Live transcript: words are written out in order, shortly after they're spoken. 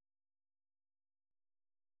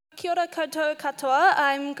Kia ora koutou katoa.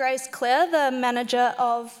 I'm Grace Clare, the manager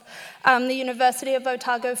of the University of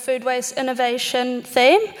Otago Food Waste Innovation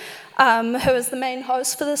theme, who is the main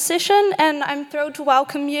host for this session, and I'm thrilled to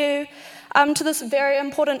welcome you to this very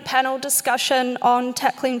important panel discussion on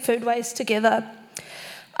tackling food waste together.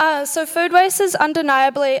 So food waste is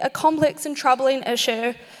undeniably a complex and troubling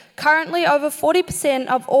issue. Currently, over 40%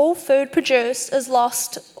 of all food produced is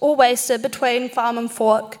lost or wasted between farm and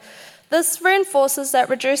fork. This reinforces that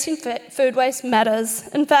reducing food waste matters.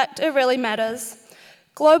 In fact, it really matters.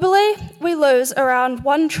 Globally, we lose around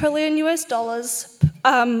 $1 trillion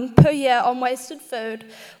per year on wasted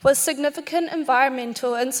food, with significant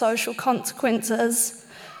environmental and social consequences.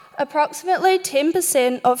 Approximately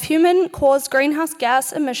 10% of human-caused greenhouse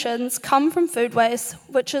gas emissions come from food waste,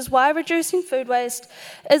 which is why reducing food waste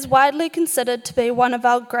is widely considered to be one of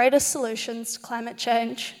our greatest solutions to climate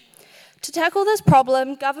change. To tackle this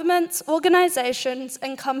problem, governments, organisations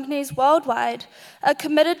and companies worldwide are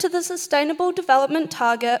committed to the Sustainable Development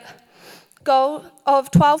Target goal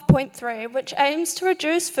of 12.3, which aims to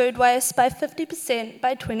reduce food waste by 50%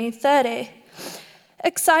 by 2030.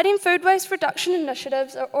 Exciting food waste reduction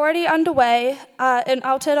initiatives are already underway in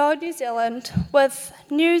Aotearoa, New Zealand, with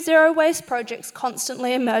new zero waste projects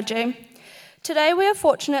constantly emerging. Today we are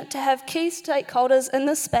fortunate to have key stakeholders in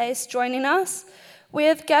this space joining us. We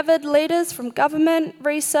have gathered leaders from government,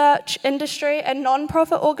 research, industry and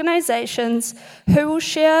non-profit organisations who will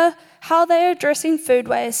share how they are addressing food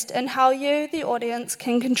waste and how you, the audience,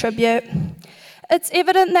 can contribute. It's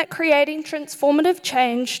evident that creating transformative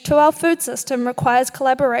change to our food system requires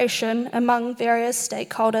collaboration among various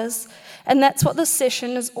stakeholders, and that's what this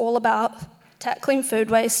session is all about, tackling food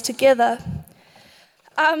waste together.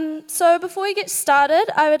 So before we get started,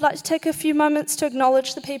 I would like to take a few moments to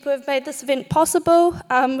acknowledge the people who have made this event possible.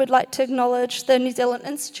 We'd like to acknowledge the New Zealand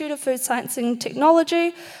Institute of Food Science and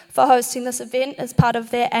Technology for hosting this event as part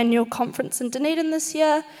of their annual conference in Dunedin this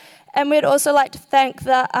year. And we'd also like to thank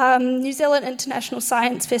the New Zealand International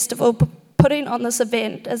Science Festival for putting on this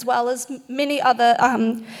event, as well as many other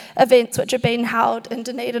events which are being held in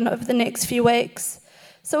Dunedin over the next few weeks.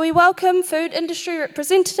 So we welcome food industry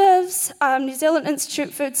representatives, New Zealand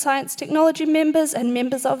Institute Food Science Technology members and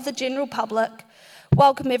members of the general public.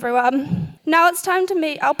 Welcome everyone. Now it's time to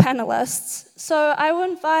meet our panellists. So I will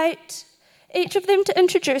invite each of them to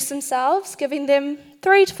introduce themselves, giving them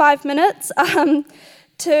 3 to 5 minutes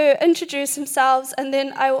to introduce themselves, and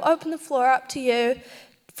then I will open the floor up to you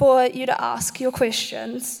for you to ask your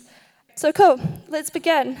questions. So cool, let's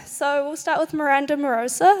begin. So we'll start with Miranda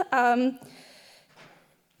Morosa.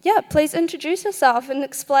 Please introduce yourself and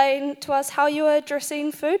explain to us how you are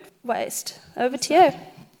addressing food waste. Over to you.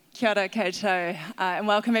 Kia ora koutou, and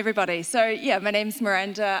welcome everybody. So my name's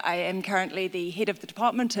Miranda. I am currently the head of the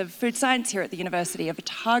Department of Food Science here at the University of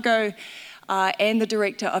Otago, and the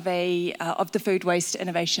director of the Food Waste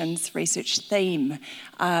Innovations Research theme.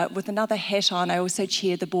 With another hat on, I also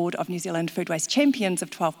chair the board of New Zealand Food Waste Champions of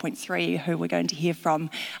 12.3, who we're going to hear from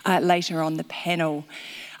later on the panel.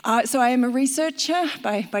 So I am a researcher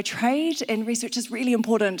by trade, and research is really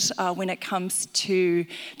important when it comes to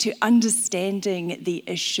understanding the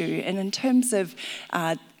issue. And in terms of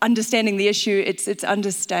understanding the issue, it's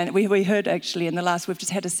understand. We heard actually in the last, we've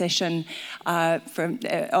just had a session from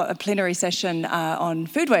a plenary session on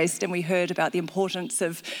food waste, and we heard about the importance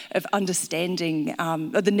of understanding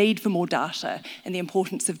the need for more data and the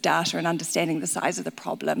importance of data and understanding the size of the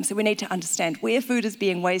problem. So we need to understand where food is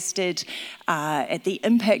being wasted, at the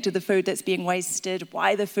impact of the food that's being wasted,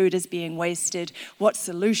 why the food is being wasted, what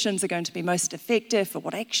solutions are going to be most effective, or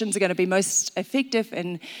what actions are going to be most effective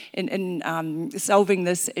in solving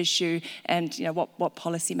this issue, and what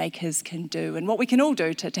policymakers can do, and what we can all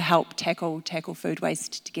do to help tackle food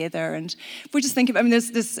waste together. And if we just think about,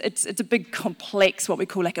 it's a big complex, what we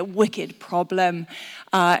call like a wicked problem,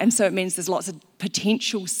 and so it means there's lots of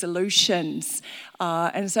potential solutions.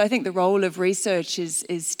 And so I think the role of research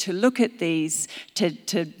is to look at these, to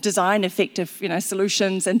design effective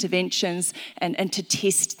solutions, interventions, and to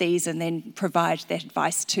test these and then provide that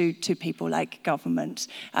advice to people like government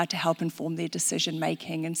to help inform their decision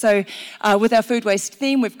making. And so with our food waste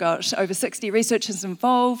theme, we've got over 60 researchers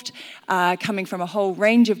involved, coming from a whole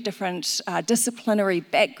range of different disciplinary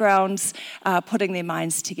backgrounds, putting their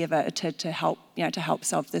minds together to help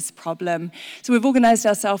solve this problem. So So we've organised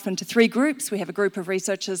ourselves into 3 groups. We have a group of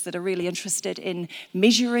researchers that are really interested in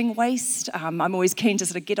measuring waste. I'm always keen to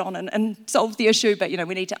sort of get on and solve the issue, but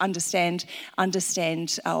we need to understand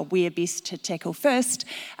where best to tackle first.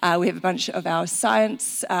 We have a bunch of our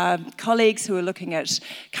science colleagues who are looking at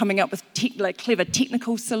coming up with clever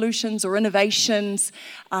technical solutions or innovations,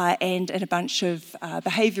 and a bunch of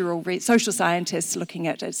behavioural social scientists looking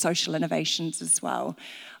at social innovations as well.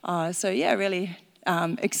 Really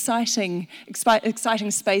exciting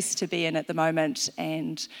space to be in at the moment,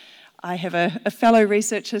 and I have a fellow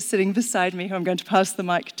researcher sitting beside me who I'm going to pass the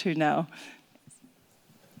mic to now.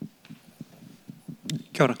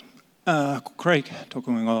 Kia ora. Craig, tōku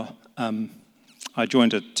ingoa. I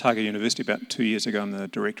joined Otago University about 2 years ago. I'm the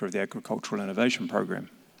director of the Agricultural Innovation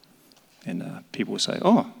Program. And people say,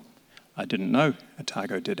 oh, I didn't know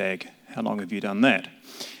Otago did ag. How long have you done that?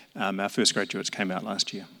 Our first graduates came out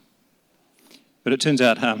last year. But it turns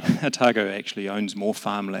out Otago actually owns more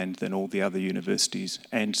farmland than all the other universities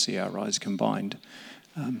and CRIs combined.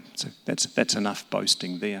 So that's enough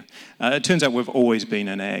boasting there. It turns out we've always been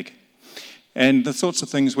in ag. And the sorts of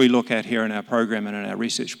things we look at here in our program and in our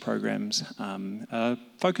research programs are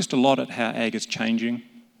focused a lot at how ag is changing,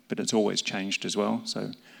 but it's always changed as well. So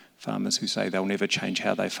farmers who say they'll never change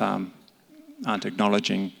how they farm aren't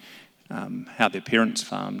acknowledging how their parents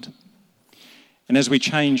farmed. And as we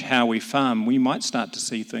change how we farm, we might start to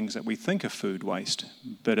see things that we think are food waste,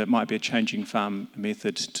 but it might be a changing farm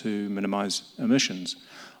method to minimise emissions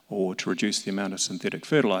or to reduce the amount of synthetic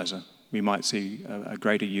fertiliser. We might see a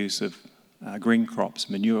greater use of green crops,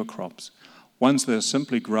 manure crops, ones that are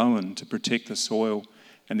simply grown to protect the soil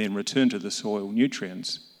and then return to the soil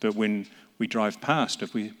nutrients. But when we drive past,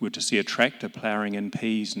 if we were to see a tractor ploughing in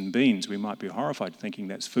peas and beans, we might be horrified thinking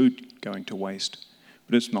that's food going to waste.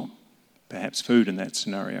 But it's not perhaps food in that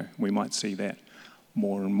scenario. We might see that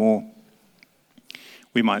more and more.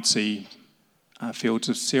 We might see fields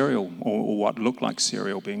of cereal or what look like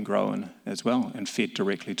cereal being grown as well and fed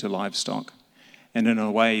directly to livestock. And in a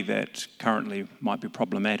way that currently might be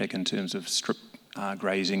problematic in terms of strip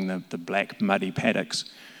grazing the black muddy paddocks.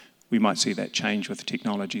 We might see that change with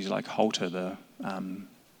technologies like Halter, the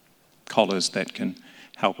collars that can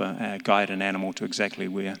help guide an animal to exactly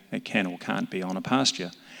where it can or can't be on a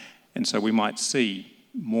pasture. And so we might see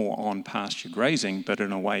more on pasture grazing, but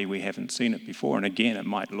in a way we haven't seen it before. And again, it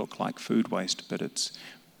might look like food waste, but it's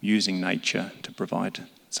using nature to provide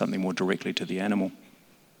something more directly to the animal.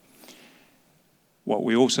 What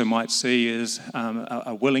we also might see is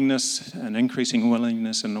a willingness, an increasing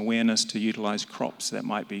willingness and awareness to utilise crops that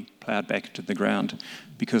might be ploughed back into the ground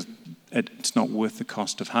because it's not worth the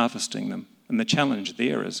cost of harvesting them. And the challenge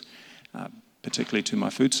there is, particularly to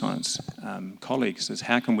my food science colleagues, is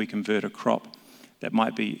how can we convert a crop that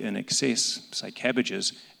might be in excess, say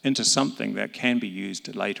cabbages, into something that can be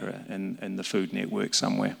used later in the food network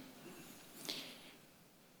somewhere.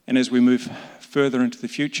 And as we move further into the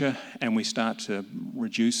future and we start to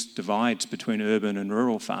reduce divides between urban and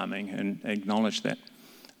rural farming and acknowledge that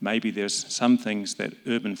maybe there's some things that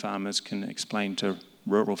urban farmers can explain to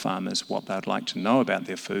rural farmers what they'd like to know about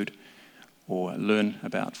their food or learn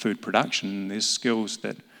about food production, there's skills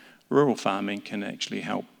that rural farming can actually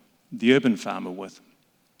help the urban farmer with.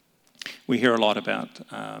 We hear a lot about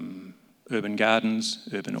urban gardens,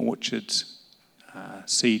 urban orchards,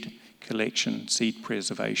 seed collection, seed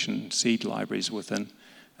preservation, seed libraries within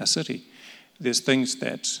a city. There's things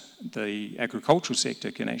that the agricultural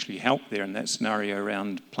sector can actually help there in that scenario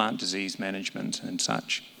around plant disease management and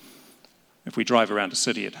such. If we drive around a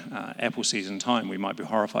city at apple season time, we might be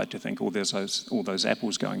horrified to think all those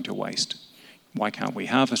apples going to waste. Why can't we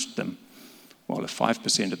harvest them? Well, if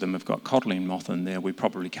 5% of them have got codling moth in there, we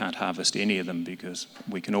probably can't harvest any of them because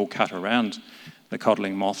we can all cut around the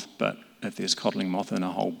codling moth, but if there's codling moth in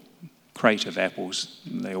a whole crate of apples,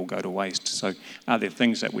 they all go to waste. So are there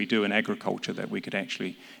things that we do in agriculture that we could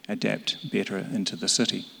actually adapt better into the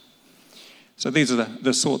city? So these are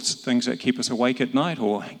the sorts of things that keep us awake at night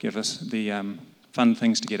or give us the fun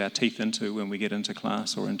things to get our teeth into when we get into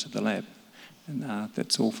class or into the lab. And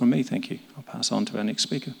that's all from me, thank you. I'll pass on to our next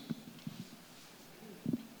speaker.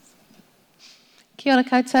 Kia ora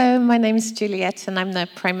koutou, my name is Juliette and I'm the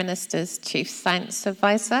Prime Minister's Chief Science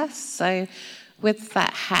Advisor. So with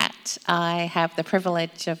that hat, I have the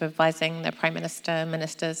privilege of advising the Prime Minister,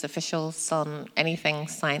 ministers, officials on anything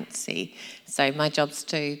sciencey. So my job's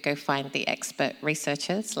to go find the expert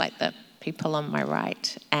researchers, like the people on my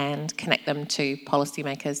right, and connect them to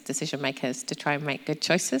policymakers, decision makers, to try and make good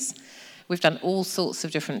choices. We've done all sorts of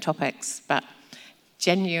different topics, but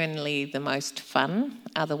genuinely the most fun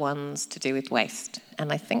are the ones to do with waste.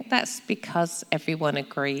 And I think that's because everyone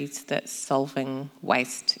agrees that solving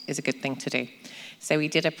waste is a good thing to do. So we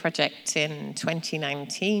did a project in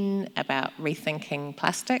 2019 about rethinking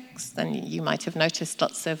plastics, and you might have noticed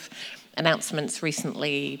lots of announcements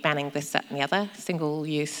recently banning this, that and the other,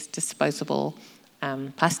 single-use disposable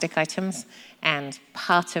plastic items. And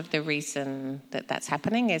part of the reason that that's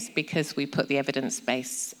happening is because we put the evidence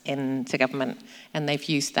base into government, and they've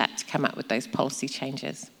used that to come up with those policy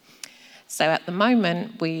changes. So at the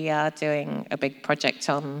moment, we are doing a big project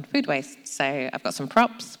on food waste. So I've got some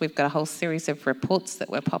props, we've got a whole series of reports that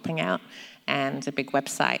we're popping out, and a big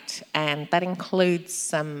website. And that includes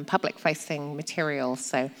some public-facing material.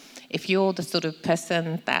 So if you're the sort of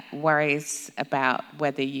person that worries about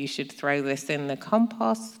whether you should throw this in the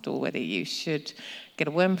compost or whether you should get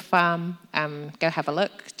a worm farm, go have a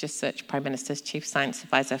look. Just search Prime Minister's Chief Science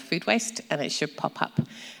Advisor Food Waste, and it should pop up.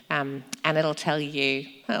 And it'll tell you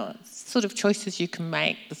sort of choices you can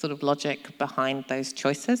make, the sort of logic behind those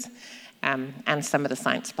choices, and some of the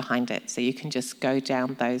science behind it. So you can just go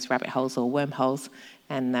down those rabbit holes or wormholes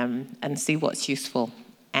and see what's useful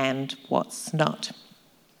and what's not.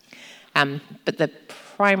 But the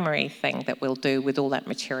primary thing that we'll do with all that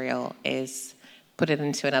material is put it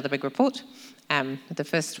into another big report. The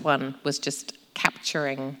first one was just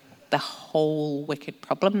capturing the whole wicked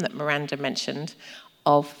problem that Miranda mentioned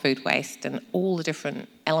of food waste and all the different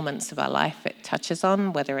elements of our life it touches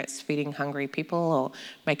on, whether it's feeding hungry people or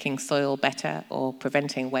making soil better or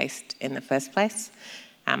preventing waste in the first place.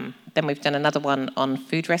 Then we've done another one on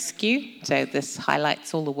food rescue. So this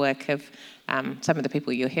highlights all the work of some of the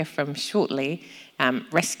people you'll hear from shortly,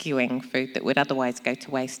 rescuing food that would otherwise go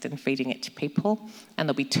to waste and feeding it to people. And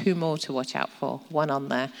there'll be two more to watch out for. One on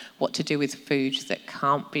the what to do with food that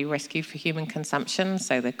can't be rescued for human consumption,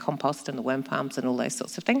 so the compost and the worm farms and all those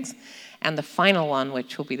sorts of things. And the final one,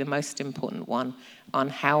 which will be the most important one, on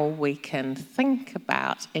how we can think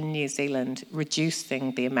about, in New Zealand,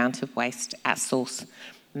 reducing the amount of waste at source.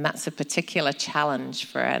 And that's a particular challenge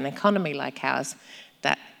for an economy like ours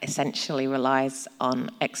that essentially relies on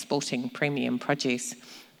exporting premium produce.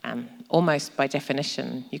 Almost by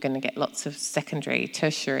definition, you're going to get lots of secondary,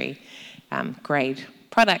 tertiary grade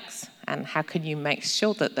products. And how can you make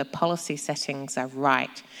sure that the policy settings are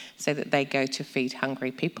right so that they go to feed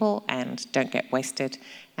hungry people and don't get wasted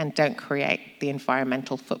and don't create the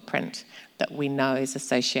environmental footprint that we know is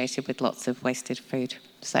associated with lots of wasted food?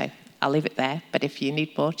 So I'll leave it there, but if you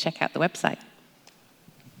need more, check out the website.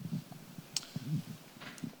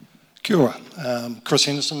 Kia ora. Chris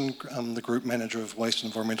Henderson, I'm the Group Manager of Waste and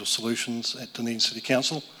Environmental Solutions at Dunedin City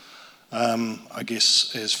Council. I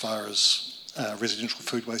guess as far as residential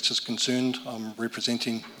food waste is concerned, I'm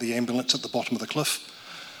representing the ambulance at the bottom of the cliff.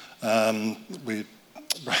 We're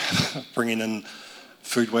bringing in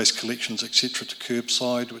food waste collections, etc., to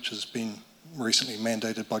curbside, which has been recently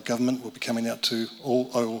mandated by government. Will be coming out to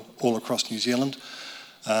all across New Zealand.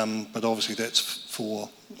 But obviously that's for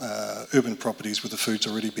urban properties where the food's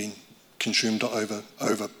already been consumed or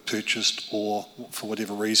over purchased, or for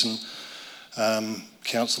whatever reason.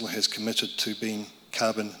 Council has committed to being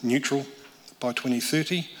carbon neutral by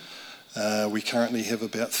 2030. We currently have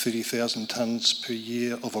about 30,000 tonnes per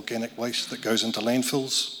year of organic waste that goes into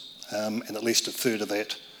landfills, and at least a third of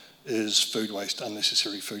that is food waste,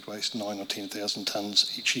 unnecessary food waste, 9,000 or 10,000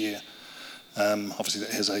 tonnes each year. Obviously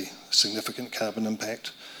that has a significant carbon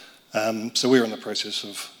impact. So we're in the process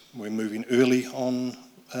of, we're moving early on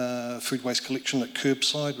food waste collection at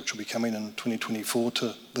curbside, which will be coming in 2024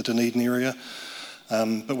 to the Dunedin area.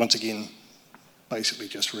 But once again, basically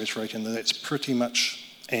just reiterating that that's pretty much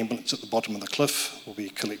ambulance at the bottom of the cliff. We'll be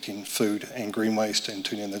collecting food and green waste and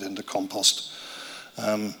turning that into compost,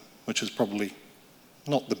 which is probably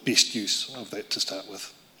not the best use of that to start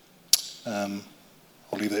with.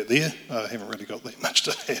 I'll leave that there. I haven't really got that much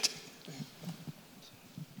to add.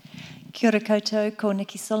 Kia ora koutou, ko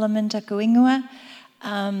Nikki Solomon, taku ingoa.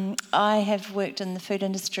 I have worked in the food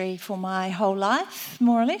industry for my whole life,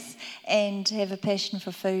 more or less, and have a passion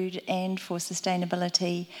for food and for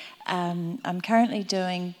sustainability. I'm currently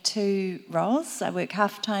doing two roles. I work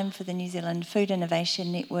half-time for the New Zealand Food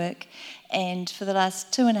Innovation Network, and for the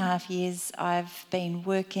last 2.5 years I've been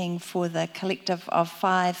working for the collective of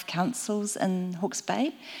 5 councils in Hawke's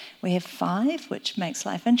Bay. We have 5, which makes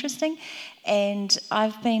life interesting, and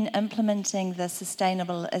I've been implementing the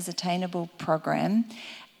Sustainable is Attainable program.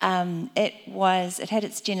 It had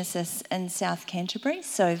its genesis in South Canterbury,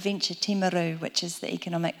 so Venture Timaru, which is the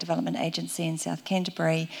economic development agency in South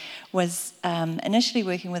Canterbury, was initially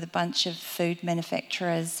working with a bunch of food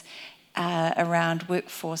manufacturers around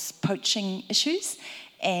workforce poaching issues.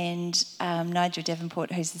 And Nigel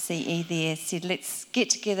Davenport, who's the CE there, said, let's get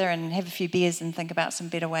together and have a few beers and think about some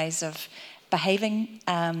better ways of behaving.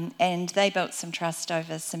 And they built some trust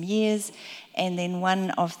over some years. And then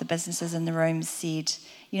one of the businesses in the room said,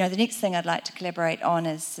 you know, the next thing I'd like to collaborate on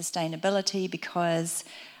is sustainability, because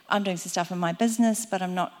I'm doing some stuff in my business, but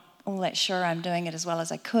I'm not all that sure I'm doing it as well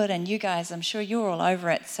as I could. And you guys, I'm sure you're all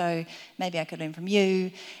over it, so maybe I could learn from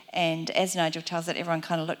you. And as Nigel tells it, everyone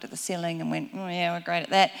kind of looked at the ceiling and went, oh yeah, we're great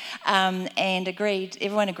at that. And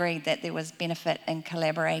everyone agreed that there was benefit in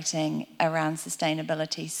collaborating around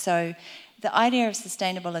sustainability. So the idea of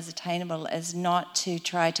sustainable as attainable is not to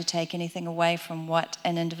try to take anything away from what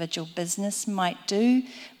an individual business might do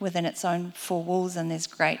within its own four walls, and there's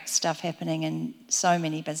great stuff happening in so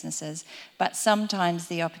many businesses, but sometimes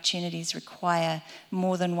the opportunities require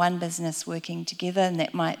more than one business working together, and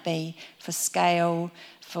that might be for scale,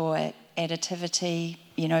 for additivity,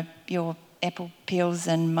 you know, your apple peels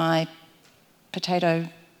and my potato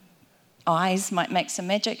eyes might make some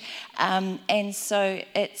magic. And so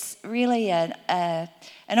it's really an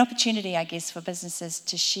opportunity, I guess, for businesses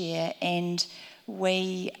to share. And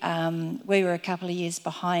we were a couple of years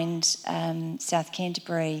behind South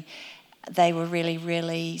Canterbury. They were really,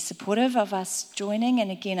 really supportive of us joining.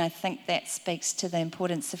 And again, I think that speaks to the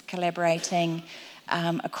importance of collaborating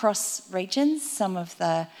across regions. Some of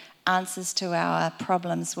the answers to our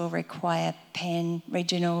problems will require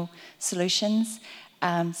pan-regional solutions.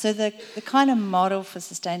 So the kind of model for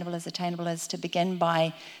sustainable as attainable is to begin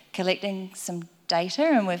by collecting some data,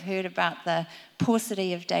 and we've heard about the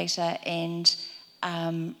paucity of data, and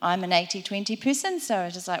I'm an 80-20 person, so I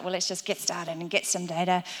was just like, well, let's just get started and get some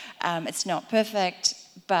data. It's not perfect,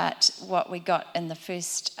 but what we got in the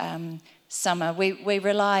first summer, we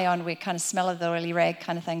rely on, we kind of smell of the oily rag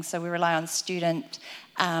kind of thing, so we rely on student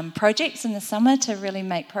projects in the summer to really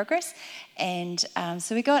make progress. And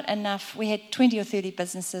so we got enough, we had 20 or 30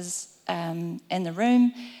 businesses in the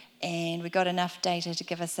room, and we got enough data to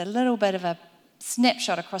give us a little bit of a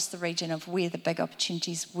snapshot across the region of where the big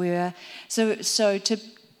opportunities were. So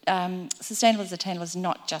sustainable as attainable is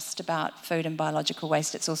not just about food and biological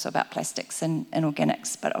waste, it's also about plastics and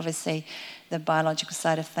organics, but obviously the biological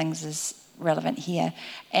side of things is relevant here.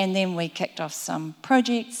 And then we kicked off some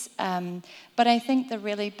projects, but I think the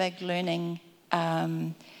really big learning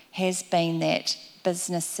has been that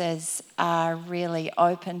businesses are really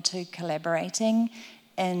open to collaborating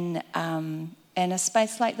in a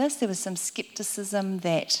space like this. There was some scepticism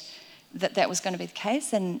that was going to be the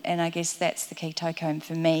case, and I guess that's the key take-home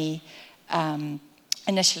for me.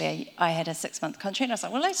 Initially, I had a 6-month contract, and I was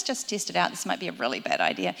like, well, let's just test it out. This might be a really bad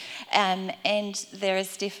idea. And there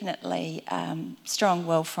is definitely strong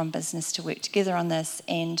will from business to work together on this,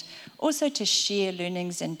 and also to share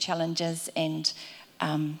learnings and challenges and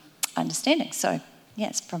understanding. So, yeah,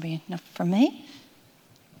 it's probably enough from me.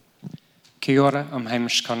 Kia ora, I'm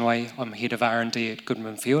Hamish Conway. I'm Head of R&D at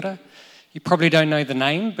Goodman Fielder. You probably don't know the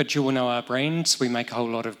name, but you will know our brands. We make a whole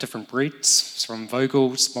lot of different breeds, from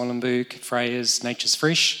Vogel's, Molenbeek, Freyers, Nature's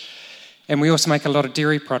Fresh. And we also make a lot of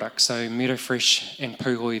dairy products, so Meadow Fresh and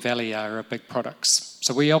Puhoi Valley are our big products.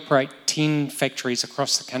 So we operate 10 factories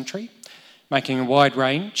across the country, making a wide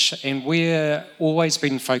range, and we're always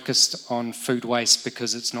been focused on food waste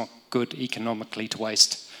because it's not good economically to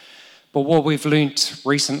waste. But what we've learnt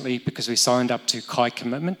recently, because we signed up to Kai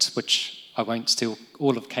Commitment, which I won't steal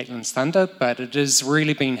all of Caitlin's thunder, but it has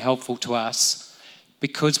really been helpful to us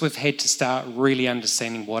because we've had to start really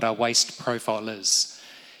understanding what our waste profile is.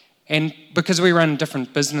 And because we run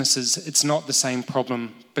different businesses, it's not the same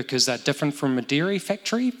problem because they're different from a dairy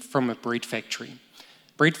factory, from a bread factory.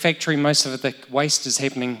 Bread factory, most of the waste is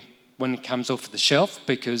happening when it comes off the shelf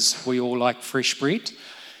because we all like fresh bread,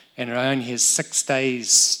 and it only has 6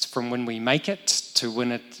 days from when we make it to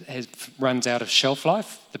when it runs out of shelf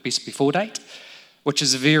life, the best before date, which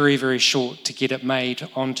is very, very short to get it made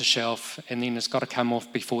onto shelf, and then it's got to come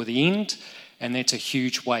off before the end, and that's a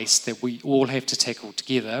huge waste that we all have to tackle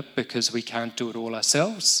together because we can't do it all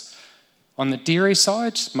ourselves. On the dairy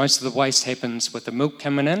side, most of the waste happens with the milk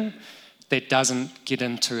coming in that doesn't get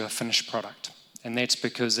into a finished product, and that's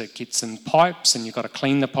because it gets in pipes and you've got to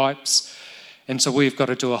clean the pipes, and so we've got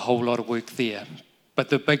to do a whole lot of work there. But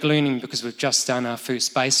the big learning, because we've just done our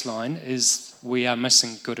first baseline, is we are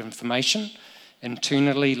missing good information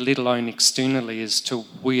internally, let alone externally, as to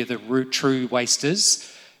where the true waste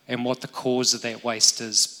is and what the cause of that waste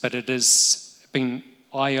is. But it has been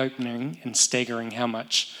eye-opening and staggering how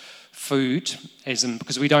much food,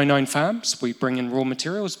 because we don't own farms, we bring in raw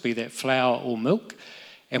materials, be that flour or milk,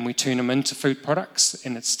 and we turn them into food products,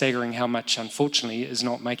 and it's staggering how much, unfortunately, is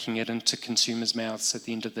not making it into consumers' mouths at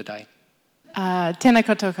the end of the day. Tēnā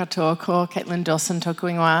koutou katoa, ko Caitlin Dawson tōku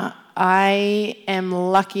ingoa. I am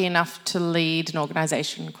lucky enough to lead an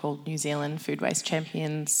organisation called New Zealand Food Waste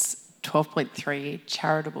Champions 12.3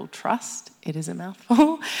 Charitable Trust. It is a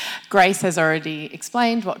mouthful. Grace has already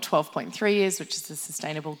explained what 12.3 is, which is the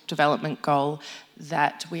Sustainable Development Goal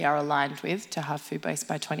that we are aligned with to have food waste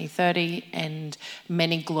by 2030, and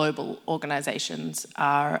many global organisations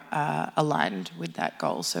are aligned with that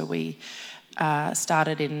goal. So we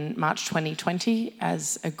started in March 2020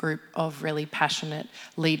 as a group of really passionate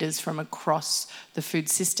leaders from across the food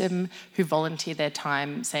system who volunteer their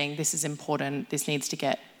time saying this is important, this needs to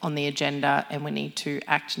get on the agenda and we need to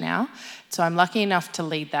act now. So I'm lucky enough to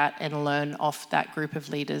lead that and learn off that group of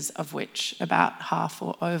leaders, of which about half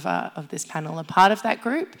or over of this panel are part of that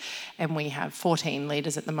group, and we have 14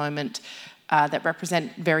 leaders at the moment that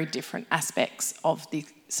represent very different aspects of the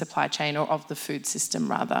supply chain, or of the food system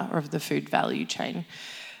rather, or of the food value chain.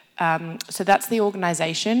 So that's the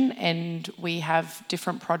organisation, and we have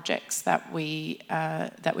different projects that we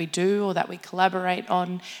do or that we collaborate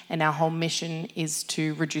on, and our whole mission is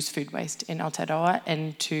to reduce food waste in Aotearoa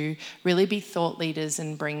and to really be thought leaders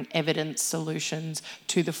and bring evidence solutions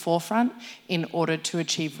to the forefront in order to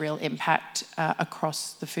achieve real impact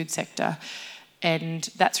across the food sector. And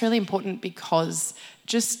that's really important because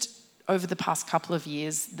just over the past couple of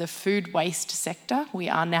years, the food waste sector, we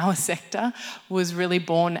are now a sector, was really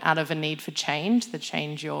born out of a need for change, the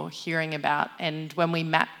change you're hearing about. And when we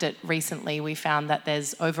mapped it recently, we found that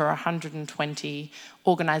there's over 120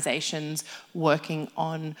 organisations working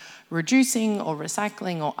on reducing or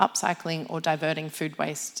recycling or upcycling or diverting food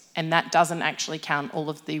waste. And that doesn't actually count all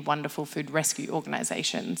of the wonderful food rescue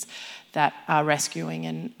organisations that are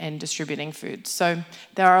rescuing and distributing food. So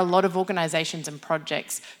there are a lot of organisations and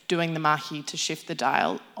projects doing the mahi to shift the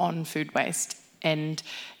dial on food waste. And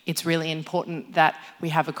it's really important that we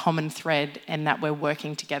have a common thread and that we're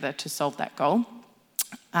working together to solve that goal.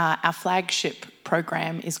 Our flagship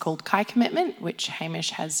program is called Kai Commitment, which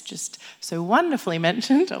Hamish has just so wonderfully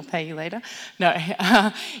mentioned. I'll pay you later. No,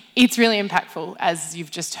 it's really impactful, as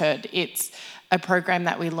you've just heard. It's a program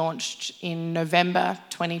that we launched in November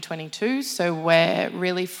 2022, so we're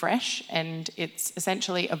really fresh, and it's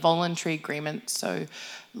essentially a voluntary agreement. So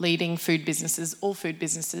leading food businesses, all food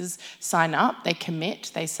businesses sign up, they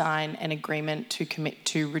commit, they sign an agreement to commit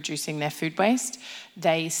to reducing their food waste.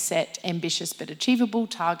 They set ambitious but achievable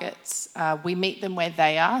targets. We meet them where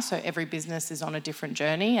they are, so every business is on a different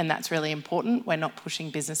journey, and that's really important. We're not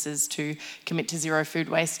pushing businesses to commit to zero food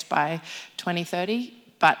waste by 2030,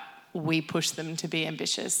 but we push them to be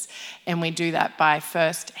ambitious. And we do that by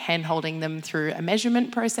first hand-holding them through a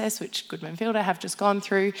measurement process, which Goodman Fielder have just gone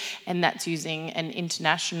through, and that's using an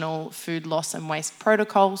international food loss and waste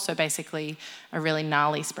protocol, so basically a really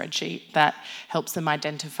gnarly spreadsheet that helps them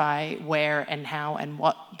identify where and how and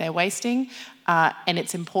what they're wasting. And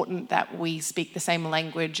it's important that we speak the same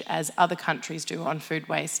language as other countries do on food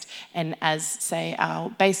waste, and as, say, our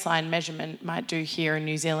baseline measurement might do here in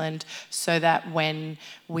New Zealand, so that when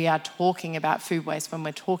we are talking about food waste, when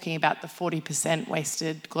we're talking about the 40%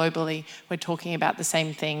 wasted globally, we're talking about the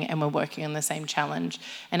same thing and we're working on the same challenge.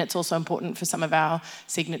 And it's also important for some of our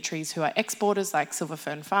signatories who are exporters, like Silver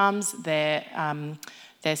Fern Farms. Their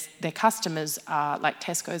customers are, like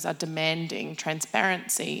Tesco's, are demanding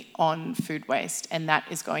transparency on food waste, and that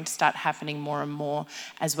is going to start happening more and more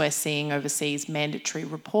as we're seeing overseas mandatory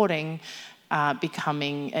reporting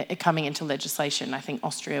coming into legislation. I think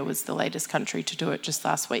Austria was the latest country to do it just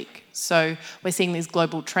last week. So we're seeing these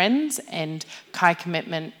global trends, and Kai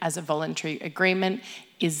Commitment as a voluntary agreement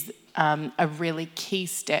is a really key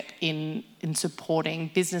step in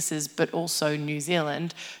supporting businesses, but also New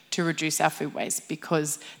Zealand, to reduce our food waste,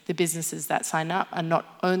 because the businesses that sign up are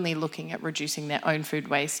not only looking at reducing their own food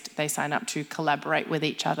waste, they sign up to collaborate with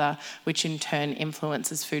each other, which in turn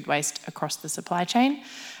influences food waste across the supply chain.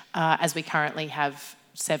 As we currently have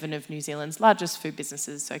 7 of New Zealand's largest food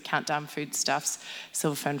businesses, so Countdown Foodstuffs,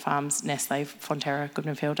 Silver Fern Farms, Nestle, Fonterra,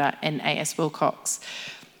 Goodman Fielder, and AS Wilcox.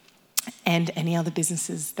 And any other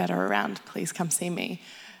businesses that are around, please come see me.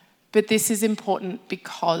 But this is important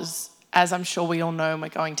because, as I'm sure we all know and we're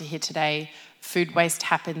going to hear today, food waste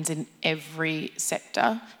happens in every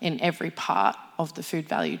sector, in every part of the food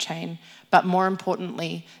value chain. But more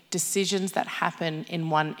importantly, decisions that happen in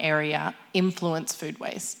one area influence food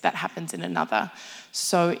waste that happens in another.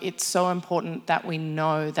 So it's so important that we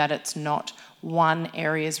know that it's not one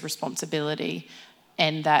area's responsibility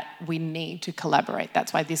and that we need to collaborate.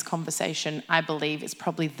 That's why this conversation, I believe, is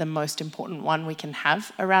probably the most important one we can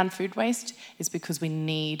have around food waste, is because we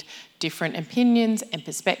need different opinions and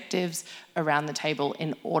perspectives around the table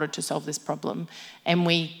in order to solve this problem. And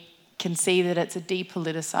we can see that it's a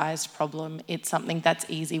depoliticised problem. It's something that's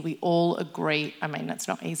easy. We all agree, I mean, it's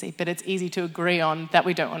not easy, but it's easy to agree on that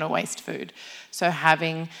we don't want to waste food. So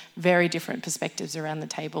having very different perspectives around the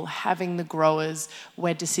table, having the growers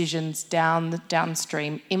where decisions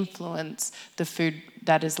downstream influence the food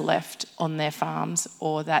that is left on their farms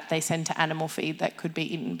or that they send to animal feed that could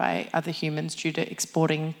be eaten by other humans due to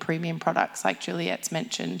exporting premium products like Juliette's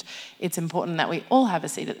mentioned. It's important that we all have a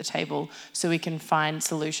seat at the table so we can find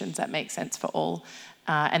solutions that make sense for all.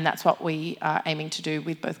 And that's what we are aiming to do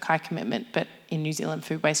with both Kai Commitment but in New Zealand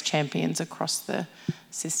Food Waste Champions across the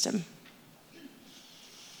system.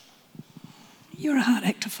 You're a hard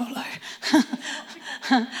act to follow.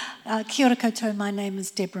 Kia ora koutou, my name is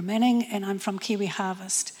Deborah Manning and I'm from Kiwi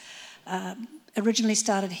Harvest. Originally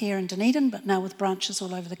started here in Dunedin, but now with branches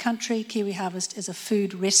all over the country. Kiwi Harvest is a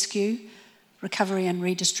food rescue, recovery and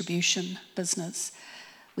redistribution business.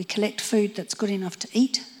 We collect food that's good enough to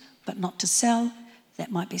eat, but not to sell.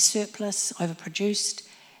 That might be surplus, overproduced,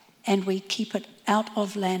 and we keep it out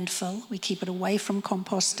of landfill. We keep it away from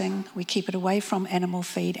composting. We keep it away from animal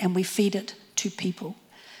feed, and we feed it to people.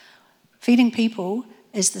 Feeding people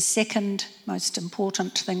is the second most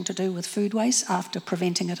important thing to do with food waste after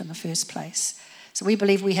preventing it in the first place. So we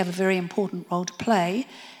believe we have a very important role to play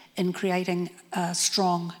in creating a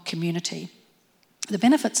strong community. The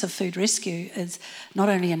benefits of food rescue is not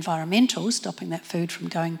only environmental, stopping that food from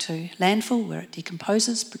going to landfill where it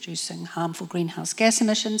decomposes, producing harmful greenhouse gas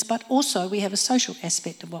emissions, but also we have a social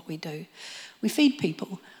aspect of what we do. We feed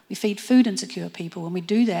people. We feed food insecure people, and we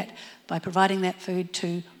do that by providing that food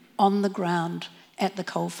to on-the-ground,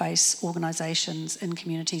 at-the-coalface organisations in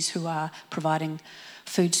communities who are providing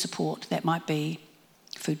food support. That might be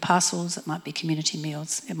food parcels, it might be community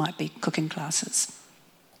meals, it might be cooking classes.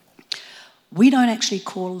 We don't actually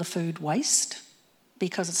call the food waste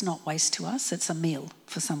because it's not waste to us, it's a meal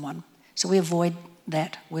for someone. So we avoid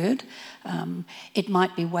that word. It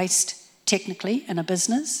might be waste technically in a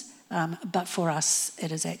business, but for us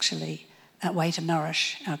it is actually a way to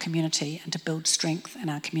nourish our community and to build strength in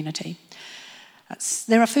our community.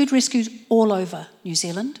 There are food rescues all over New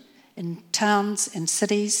Zealand, in towns, in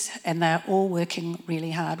cities, and they're all working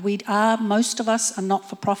really hard. Most of us are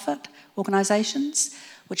not-for-profit organisations,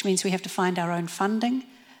 which means we have to find our own funding.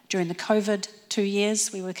 During the COVID 2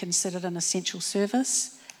 years, we were considered an essential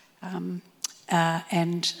service and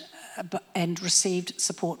received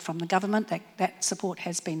support from the government. That support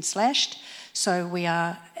has been slashed, so we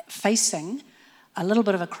are facing a little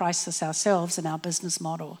bit of a crisis ourselves in our business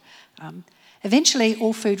model. Eventually,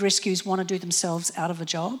 all food rescues want to do themselves out of a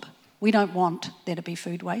job. We don't want there to be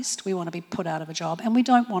food waste. We want to be put out of a job. And we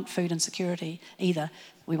don't want food insecurity either.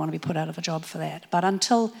 We want to be put out of a job for that. But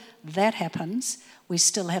until that happens, we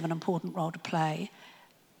still have an important role to play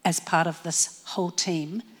as part of this whole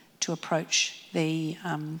team to approach the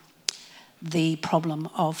problem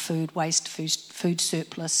of food waste, food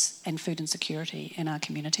surplus and food insecurity in our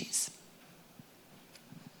communities.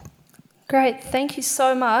 Great, thank you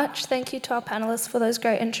so much. Thank you to our panellists for those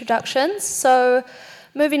great introductions. So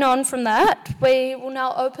moving on from that, we will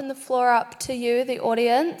now open the floor up to you, the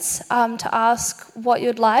audience, to ask what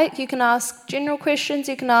you'd like. You can ask general questions,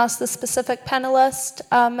 you can ask the specific panellist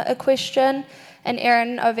a question, and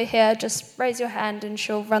Erin over here, just raise your hand and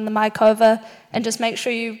she'll run the mic over, and just make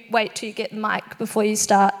sure you wait till you get the mic before you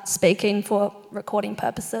start speaking for recording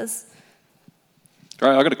purposes.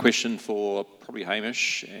 Great, I've got a question for probably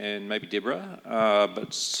Hamish and maybe Deborah,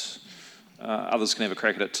 but others can have a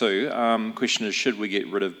crack at it too. Question is, should we get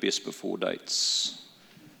rid of best before dates?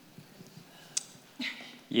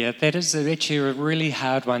 Yeah, that is actually a really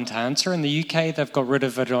hard one to answer. In the UK, they've got rid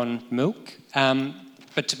of it on milk.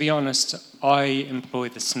 But to be honest, I employ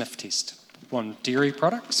the sniff test on dairy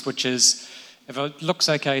products, which is, if it looks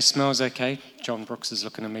okay, smells okay. John Brooks is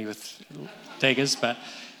looking at me with daggers, but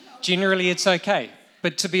generally it's okay.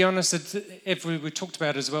 But to be honest, if we talked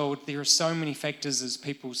about as well, there are so many factors as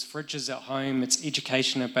people's fridges at home. It's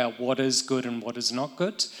education about what is good and what is not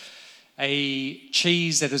good. A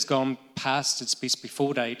cheese that has gone past its best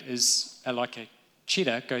before date is like a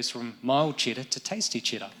cheddar, goes from mild cheddar to tasty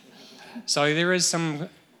cheddar. So there is some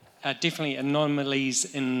definitely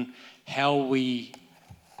anomalies in how we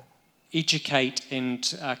educate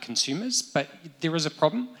consumers, but there is a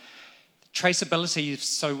problem. Traceability,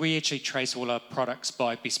 so we actually trace all our products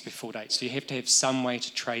by best before date. So you have to have some way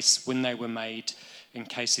to trace when they were made in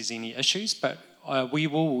case there's any issues. But we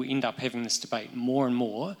will end up having this debate more and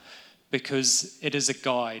more because it is a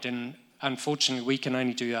guide, and unfortunately we can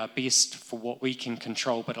only do our best for what we can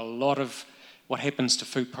control, but a lot of what happens to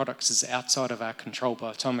food products is outside of our control.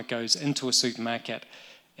 By the time it goes into a supermarket,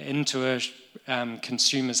 into a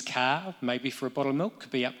consumer's car, maybe for a bottle of milk,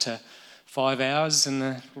 could be up to 5 hours in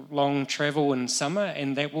the long travel in summer,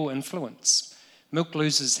 and that will influence. Milk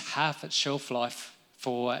loses half its shelf life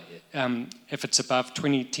for if it's above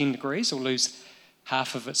 10 degrees, or lose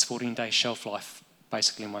half of its 14-day shelf life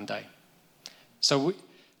basically in one day. So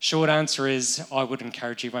short answer is I would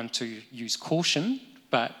encourage everyone to use caution,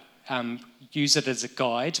 but use it as a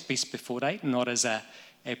guide, best before date, not as an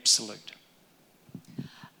absolute.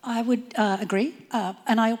 I would agree, but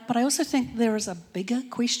I also think there is a bigger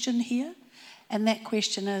question here, and that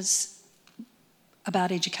question is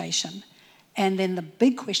about education. And then the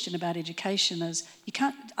big question about education is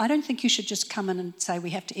I don't think you should just come in and say we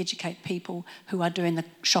have to educate people who are doing the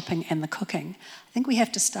shopping and the cooking. I think we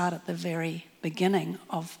have to start at the very beginning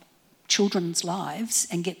of children's lives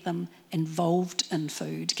and get them involved in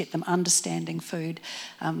food, get them understanding food,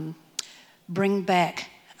 bring back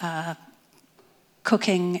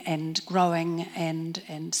cooking and growing and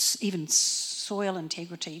even soil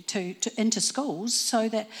integrity into schools, so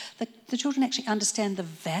that the children actually understand the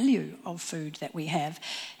value of food that we have.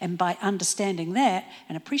 And by understanding that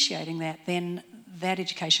and appreciating that, then that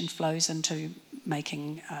education flows into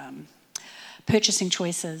making purchasing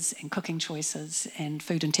choices and cooking choices and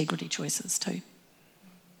food integrity choices too.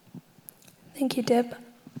 Thank you, Deb.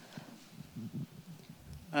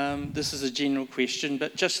 This is a general question,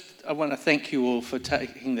 but just I want to thank you all for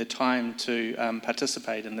taking the time to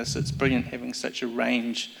participate in this. It's brilliant having such a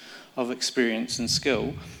range of experience and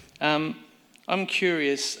skill. I'm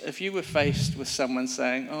curious, if you were faced with someone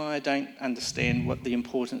saying, I don't understand what the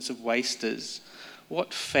importance of waste is,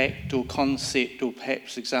 what fact or concept or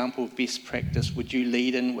perhaps example of best practice would you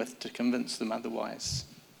lead in with to convince them otherwise?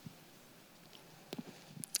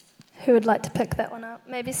 Who would like to pick that one up?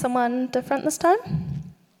 Maybe someone different this time?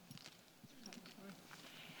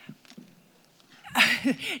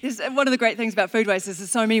 One of the great things about food waste is there's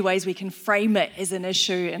so many ways we can frame it as an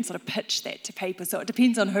issue and sort of pitch that to people. So it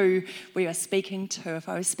depends on who we are speaking to. If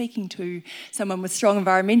I was speaking to someone with strong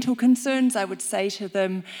environmental concerns, I would say to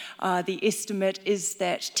them the estimate is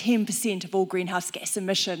that 10% of all greenhouse gas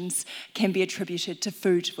emissions can be attributed to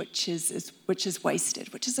food which is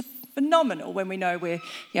wasted, which is phenomenal when we know we're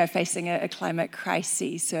facing a climate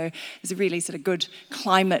crisis. So there's a really sort of good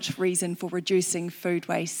climate reason for reducing food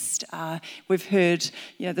waste. We've heard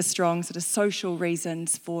the strong sort of social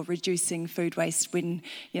reasons for reducing food waste when,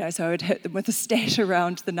 so I would hit them with a stat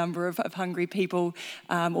around the number of hungry people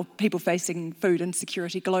or people facing food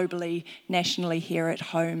insecurity globally, nationally, here at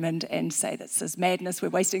home, and say this is madness. We're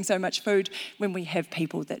wasting so much food when we have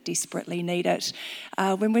people that desperately need it.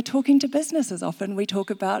 When we're talking to businesses, often we talk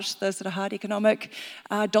about the sort of hard economic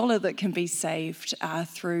dollar that can be saved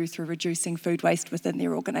through reducing food waste within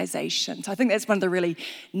their organisation. So I think that's one of the really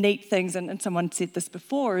neat things, and someone said this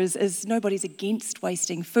before, is nobody's against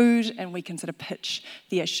wasting food, and we can sort of pitch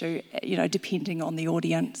the issue, depending on the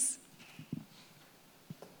audience.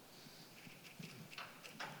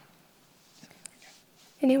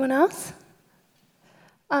 Anyone else?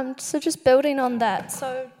 So just building on that,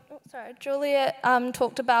 Juliet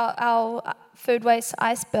talked about our food waste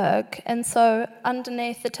iceberg, and so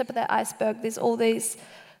underneath the tip of that iceberg there's all these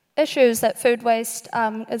issues that food waste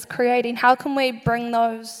is creating. How can we bring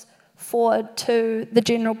those forward to the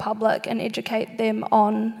general public and educate them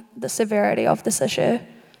on the severity of this issue?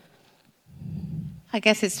 I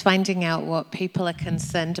guess it's finding out what people are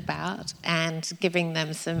concerned about and giving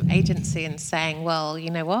them some agency and saying, well, you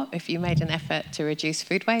know what, if you made an effort to reduce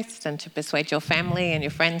food waste and to persuade your family and your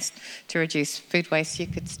friends to reduce food waste, you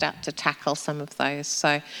could start to tackle some of those.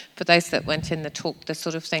 So for those that weren't in the talk, the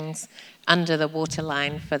sort of things under the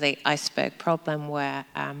waterline for the iceberg problem were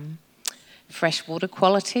fresh water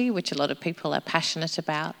quality, which a lot of people are passionate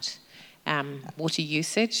about. Water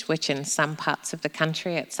usage, which in some parts of the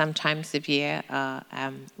country at some times of year are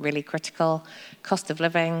really critical, cost of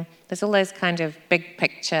living. There's all those kind of big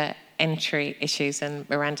picture entry issues, and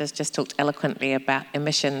Miranda's just talked eloquently about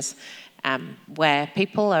emissions, where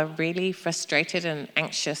people are really frustrated and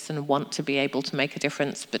anxious and want to be able to make a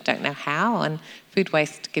difference but don't know how, and food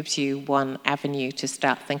waste gives you one avenue to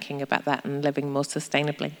start thinking about that and living more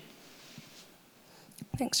sustainably.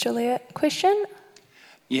 Thanks, Juliet. Question?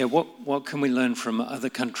 Yeah, what can we learn from other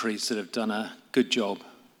countries that have done a good job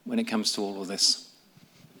when it comes to all of this?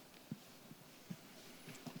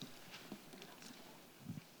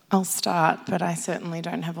 I'll start, but I certainly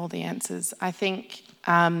don't have all the answers. I think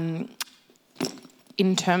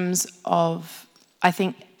in terms of, I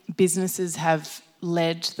think businesses have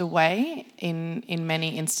led the way in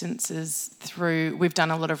many instances through, we've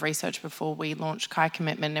done a lot of research before we launched Kai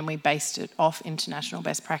Commitment, and we based it off international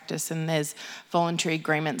best practice, and there's voluntary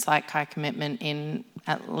agreements like Kai Commitment in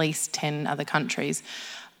at least 10 other countries.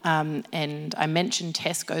 And I mentioned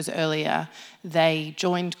Tesco's earlier. They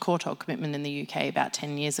joined Quartile Commitment in the UK about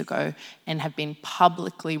 10 years ago and have been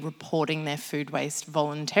publicly reporting their food waste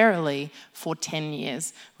voluntarily for 10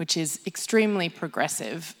 years, which is extremely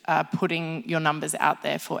progressive. Putting your numbers out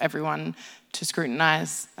there for everyone to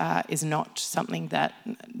scrutinise is not something that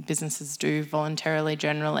businesses do voluntarily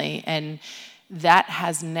generally. And that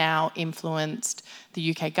has now influenced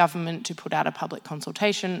the UK government to put out a public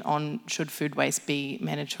consultation on should food waste be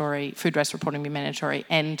mandatory, food waste reporting be mandatory,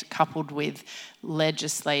 and coupled with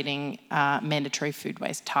legislating mandatory food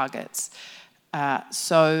waste targets.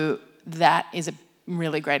 So that is a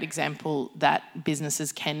really great example that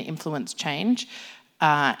businesses can influence change.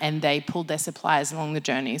 And they pulled their suppliers along the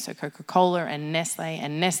journey. So Coca-Cola and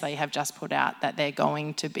Nestle have just put out that they're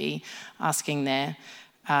going to be asking their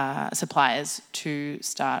suppliers to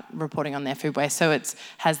start reporting on their food waste. So it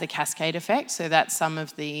has the cascade effect. So that's some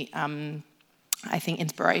of the, I think,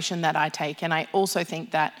 inspiration that I take. And I also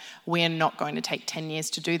think that we're not going to take 10 years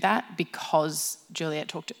to do that, because Juliet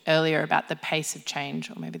talked earlier about the pace of change,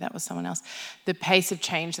 or maybe that was someone else. The pace of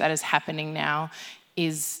change that is happening now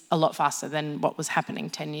is a lot faster than what was happening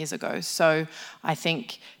 10 years ago. So I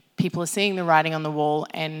think people are seeing the writing on the wall,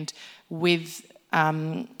 and with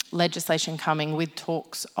legislation coming, with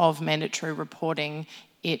talks of mandatory reporting,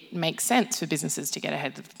 it makes sense for businesses to get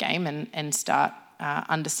ahead of the game and start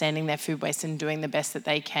understanding their food waste and doing the best that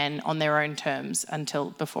they can on their own terms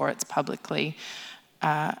before it's publicly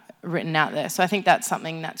written out there. So I think that's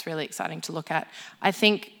something that's really exciting to look at. I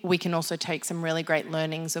think we can also take some really great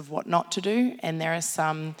learnings of what not to do, and there are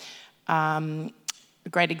some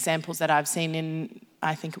great examples that I've seen in,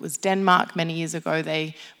 I think it was Denmark many years ago.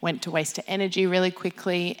 They went to waste to energy really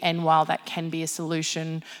quickly, and while that can be a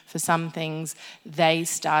solution for some things, they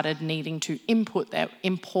started needing to import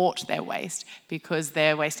their waste because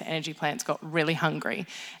their waste to energy plants got really hungry.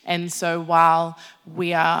 And so while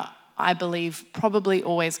we are, I believe, probably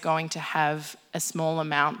always going to have a small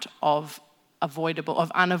amount of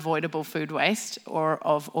unavoidable food waste or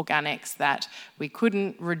of organics that we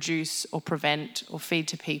couldn't reduce or prevent or feed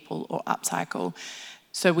to people or upcycle.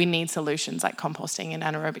 So we need solutions like composting and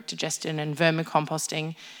anaerobic digestion and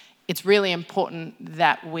vermicomposting. It's really important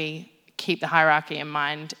that we keep the hierarchy in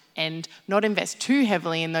mind and not invest too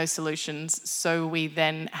heavily in those solutions, so we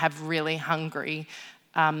then have really hungry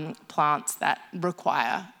plants that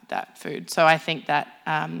require that food. So I think that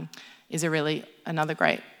is another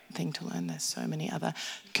great thing to learn. There's so many other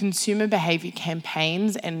consumer behaviour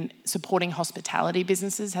campaigns, and supporting hospitality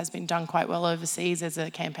businesses has been done quite well overseas. There's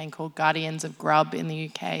a campaign called Guardians of Grub in the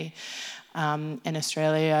UK, and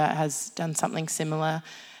Australia has done something similar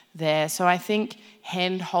there. So I think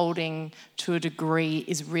hand-holding to a degree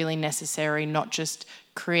is really necessary, not just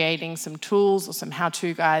creating some tools or some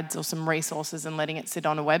how-to guides or some resources and letting it sit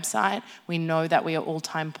on a website. We know that we are all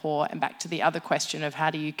time poor, and back to the other question of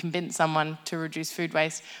how do you convince someone to reduce food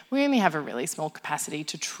waste, we only have a really small capacity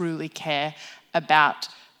to truly care about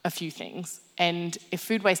a few things. And if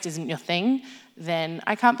food waste isn't your thing, then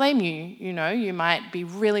I can't blame you. You know, you might be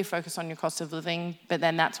really focused on your cost of living, but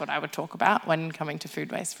then that's what I would talk about when coming to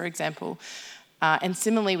food waste, for example. And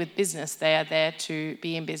similarly with business, they are there to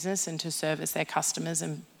be in business and to service their customers,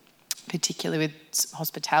 and particularly with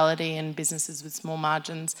hospitality and businesses with small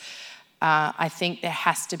margins. I think there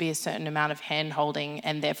has to be a certain amount of hand-holding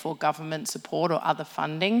and therefore government support or other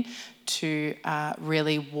funding to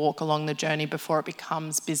really walk along the journey before it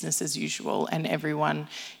becomes business as usual and everyone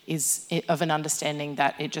is of an understanding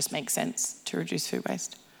that it just makes sense to reduce food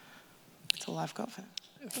waste. That's all I've got for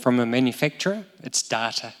that. From a manufacturer, it's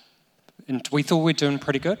data. And we thought we were doing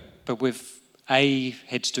pretty good, but we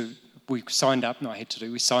signed up,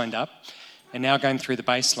 and now going through the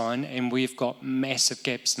baseline, and we've got massive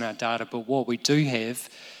gaps in our data, but what we do have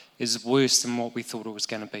is worse than what we thought it was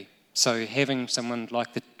going to be. So having someone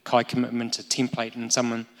like the Kai Commitment, a template, and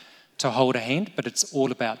someone to hold a hand, but it's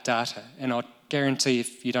all about data. And I guarantee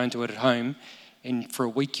if you don't do it at home, and for a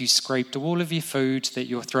week you scraped all of your food that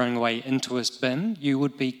you're throwing away into a bin, you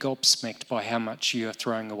would be gobsmacked by how much you're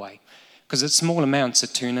throwing away. Because it's small amounts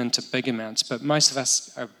that turn into big amounts, but most of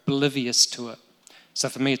us are oblivious to it. So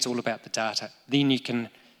for me, it's all about the data. Then you can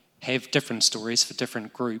have different stories for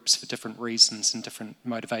different groups, for different reasons and different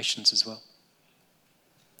motivations as well.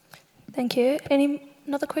 Thank you.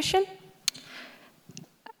 Another question?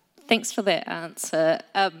 Thanks for that answer.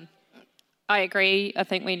 I agree. I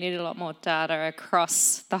think we need a lot more data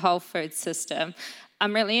across the whole food system.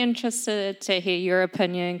 I'm really interested to hear your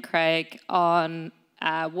opinion, Craig, on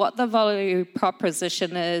what the value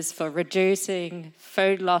proposition is for reducing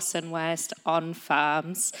food loss and waste on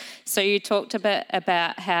farms. So you talked a bit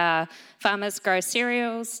about how farmers grow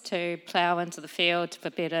cereals to plough into the field for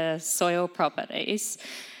better soil properties.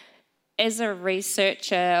 As a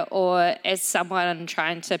researcher or as someone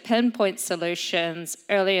trying to pinpoint solutions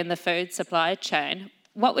early in the food supply chain,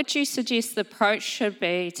 what would you suggest the approach should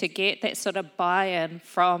be to get that sort of buy-in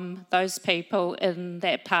from those people in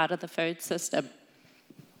that part of the food system?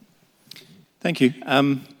 Thank you.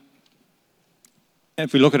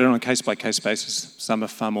 If we look at it on a case-by-case basis, some are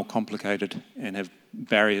far more complicated and have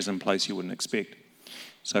barriers in place you wouldn't expect.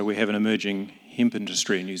 So we have an emerging hemp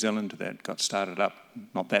industry in New Zealand that got started up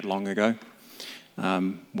not that long ago,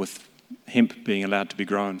 with hemp being allowed to be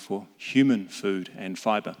grown for human food and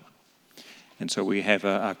fibre. And so we have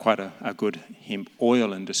quite a good hemp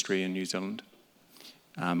oil industry in New Zealand.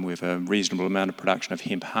 We have a reasonable amount of production of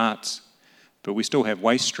hemp hearts, but we still have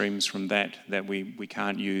waste streams from that we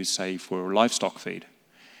can't use, say, for livestock feed.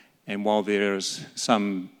 And while there is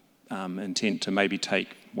some intent to maybe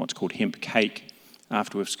take what's called hemp cake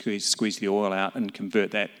after we've squeezed the oil out and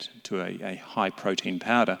convert that to a high protein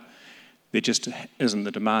powder, there just isn't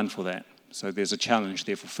the demand for that. So there's a challenge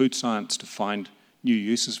there for food science to find new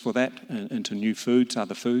uses for that into new foods,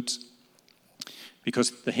 other foods.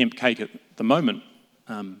 Because the hemp cake at the moment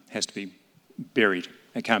has to be buried.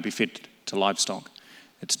 It can't be fed to livestock.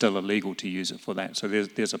 It's still illegal to use it for that. So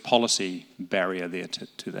there's a policy barrier there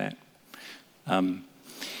to that.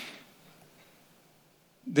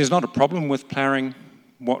 There's not a problem with ploughing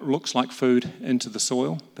what looks like food into the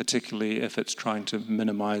soil, particularly if it's trying to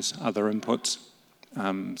minimise other inputs,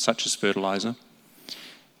 such as fertiliser.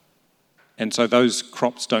 And so those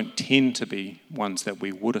crops don't tend to be ones that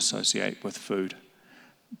we would associate with food.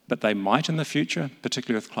 But they might in the future,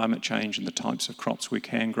 particularly with climate change and the types of crops we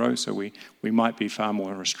can grow. So we might be far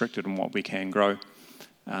more restricted in what we can grow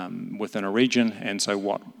within a region. And so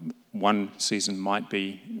what one season might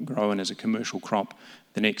be grown as a commercial crop,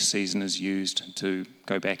 the next season is used to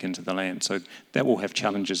go back into the land. So that will have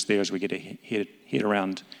challenges there as we get a head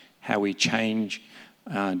around how we change,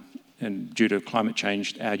 and due to climate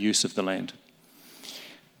change, our use of the land.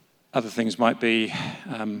 Other things might be,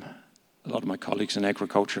 a lot of my colleagues in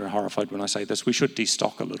agriculture are horrified when I say this, we should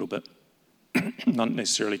destock a little bit, not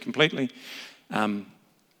necessarily completely.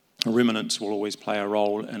 Ruminants will always play a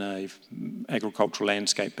role in an agricultural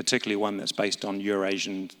landscape, particularly one that's based on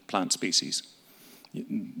Eurasian plant species.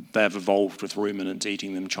 They have evolved with ruminants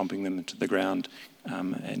eating them, chomping them into the ground,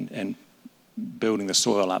 and building the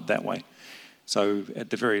soil up that way. So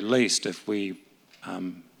at the very least, if we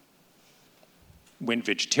went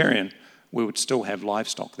vegetarian, we would still have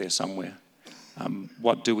livestock there somewhere.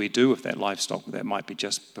 What do we do with that livestock? That might be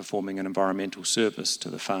just performing an environmental service to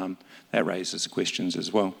the farm. That raises questions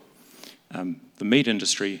as well. The meat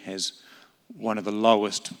industry has one of the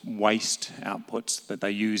lowest waste outputs that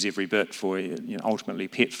they use every bit for ultimately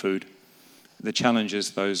pet food. The challenge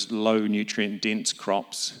is those low nutrient dense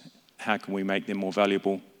crops, how can we make them more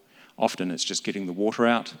valuable? Often it's just getting the water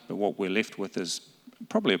out, but what we're left with is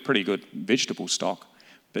probably a pretty good vegetable stock.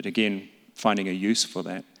 But again, finding a use for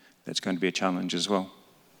that, that's going to be a challenge as well.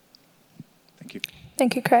 Thank you.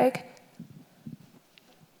 Thank you, Craig.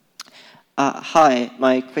 Hi,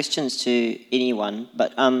 my question's to anyone,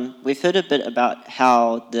 but we've heard a bit about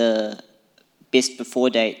how the best before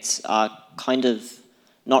dates are kind of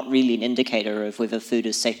not really an indicator of whether food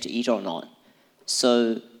is safe to eat or not.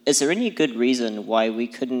 So is there any good reason why we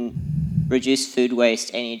couldn't reduce food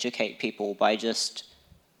waste and educate people by just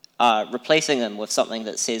replacing them with something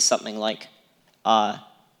that says something like,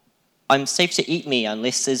 I'm safe to eat me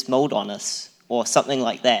unless there's mold on us, or something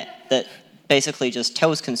like that, that basically just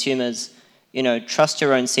tells consumers, trust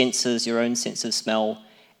your own senses, your own sense of smell,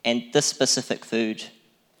 and this specific food,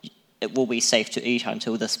 it will be safe to eat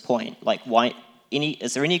until this point. Like,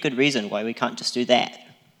 is there any good reason why we can't just do that?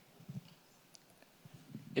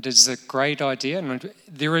 It is a great idea, and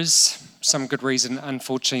there is some good reason,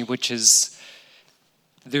 unfortunately, which is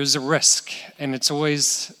there's a risk, and it's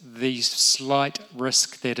always the slight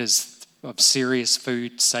risk that is of serious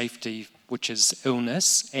food safety, which is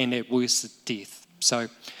illness, and at worst, death. So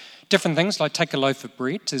different things, like take a loaf of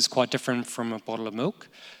bread, is quite different from a bottle of milk.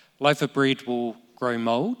 A loaf of bread will grow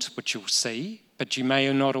mould, which you'll see, but you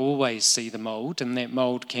may not always see the mould, and that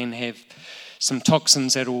mould can have some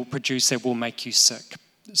toxins that will produce that will make you sick.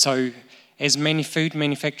 So as many food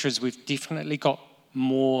manufacturers, we've definitely got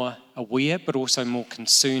more aware, but also more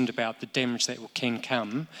concerned about the damage that can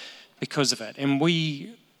come because of it. And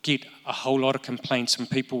we get a whole lot of complaints from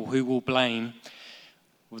people who will blame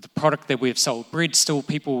the product that we've sold. Bread, still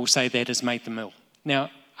people will say that has made the mill. Now,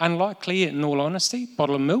 unlikely, in all honesty,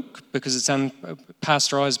 bottle of milk, because it's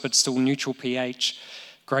unpasteurised but still neutral pH,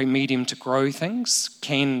 great medium to grow things,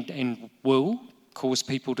 can and will cause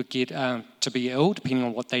people to get to be ill, depending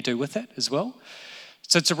on what they do with it as well.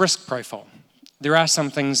 So it's a risk profile. There are some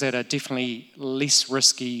things that are definitely less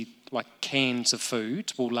risky, like cans of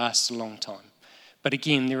food will last a long time. But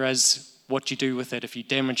again, there is what you do with it. If you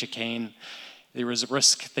damage a can, there is a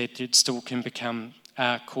risk that it still can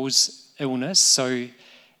cause illness. So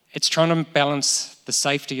it's trying to balance the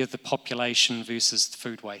safety of the population versus the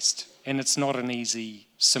food waste. And it's not an easy,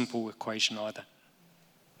 simple equation either.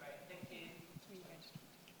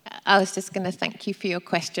 I was just going to thank you for your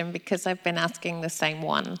question, because I've been asking the same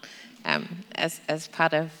one as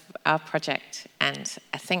part of our project. And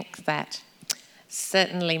I think that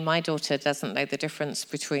certainly my daughter doesn't know the difference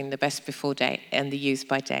between the best before date and the use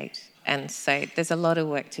by date. And so there's a lot of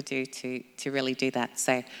work to do to really do that.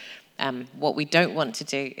 So what we don't want to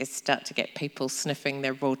do is start to get people sniffing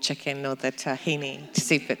their raw chicken or their tahini to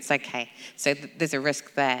see if it's okay. So there's a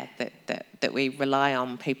risk there that we rely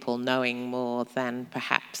on people knowing more than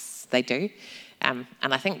perhaps they do. And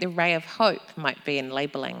I think the ray of hope might be in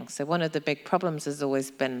labelling. So one of the big problems has always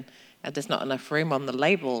been there's not enough room on the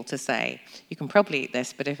label to say, you can probably eat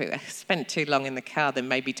this, but if it spent too long in the car, then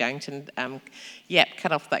maybe don't. And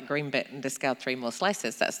cut off that green bit and discard 3 more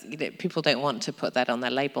slices. People don't want to put that on their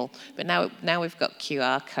label. But now we've got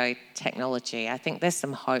QR code technology. I think there's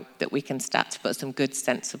some hope that we can start to put some good,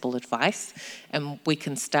 sensible advice, and we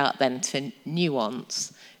can start then to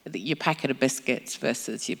nuance your packet of biscuits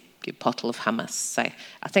versus your bottle of hummus. So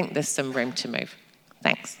I think there's some room to move.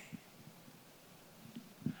 Thanks.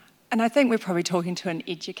 And I think we're probably talking to an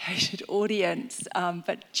educated audience,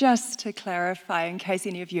 but just to clarify, in case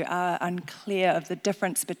any of you are unclear of the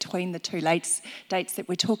difference between the two dates that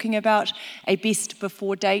we're talking about, a best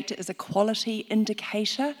before date is a quality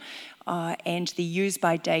indicator, and the use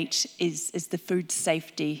by date is the food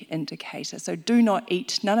safety indicator. So do not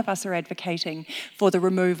eat. None of us are advocating for the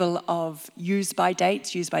removal of use by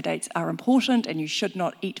dates. Use by dates are important, and you should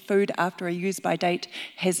not eat food after a use by date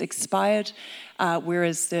has expired.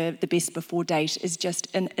 Whereas the best before date is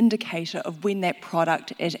just an indicator of when that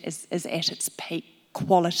product is at its peak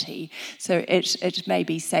quality. So it may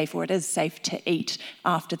be safe, or it is safe to eat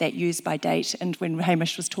after that use by date. And when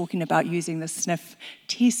Hamish was talking about using the sniff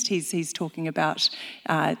test, he's talking about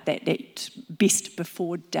that best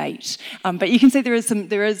before date. But you can see there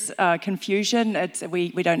is confusion.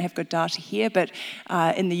 We don't have good data here, but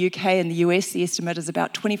in the UK and the US, the estimate is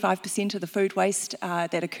about 25% of the food waste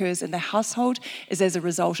that occurs in the household is as a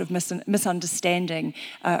result of misunderstanding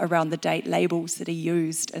around the date labels that are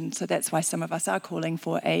used. And so that's why some of us are calling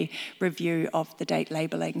for a review of the date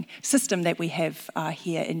labelling system that we have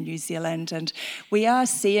here in New Zealand. And we are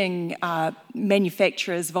seeing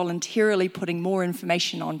manufacturers voluntarily putting more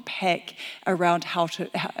information on pack around how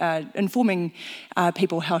to, informing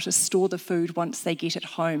people how to store the food once they get it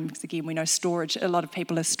home. Because again, we know storage, a lot of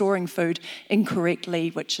people are storing food incorrectly,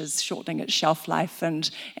 which is shortening its shelf life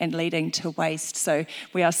and leading to waste. So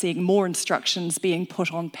we are seeing more instructions being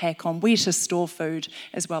put on pack on where to store food,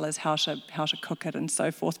 as well as how to cook it and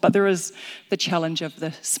so forth. But there is the challenge of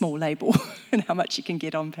the small label and how much you can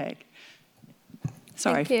get on pack.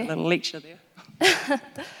 Sorry for a little lecture there.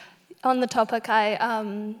 On the topic, I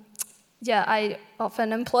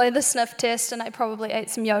often employ the sniff test, and I probably ate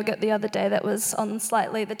some yogurt the other day that was on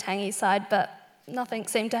slightly the tangy side, but nothing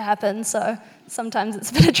seemed to happen, so sometimes it's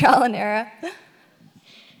a bit of trial and error.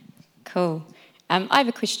 Cool. I have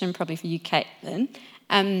a question probably for you, Caitlin.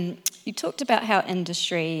 You talked about how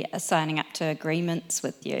industry are signing up to agreements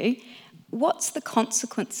with you. What's the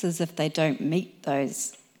consequences if they don't meet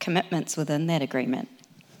those commitments within that agreement?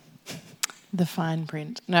 The fine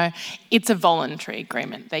print. No, it's a voluntary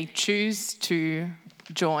agreement. They choose to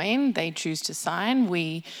join, they choose to sign.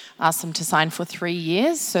 We ask them to sign for 3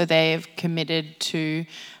 years, so they've committed to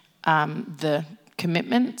the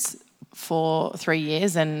commitments for 3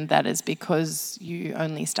 years, and that is because you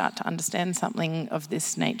only start to understand something of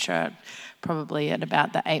this nature probably at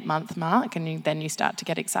about the 8-month mark, and then you start to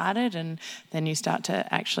get excited, and then you start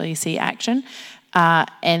to actually see action.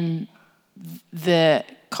 And the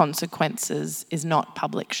consequences is not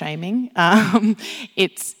public shaming.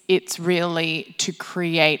 It's really to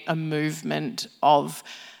create a movement of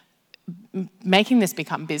making this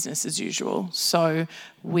become business as usual. So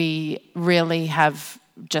we really have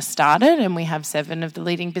just started, and we have 7 of the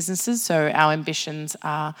leading businesses. So our ambitions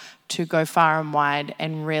are to go far and wide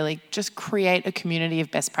and really just create a community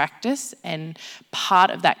of best practice. And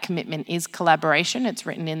part of that commitment is collaboration. It's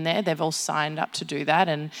written in there. They've all signed up to do that.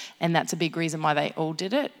 And that's a big reason why they all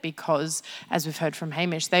did it, because, as we've heard from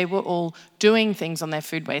Hamish, they were all doing things on their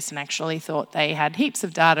food waste and actually thought they had heaps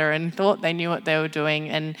of data and thought they knew what they were doing.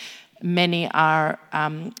 And many are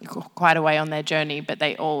quite a way on their journey, but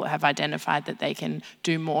they all have identified that they can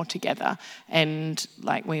do more together. And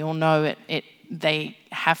like we all know, they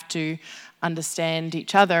have to understand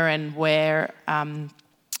each other and where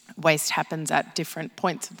waste happens at different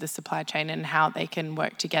points of the supply chain and how they can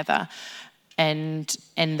work together. And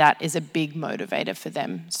that is a big motivator for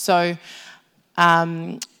them. So,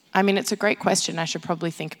 I mean, it's a great question. I should probably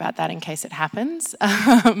think about that in case it happens.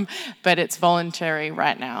 But it's voluntary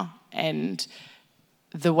right now. And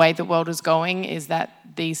the way the world is going is that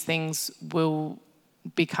these things will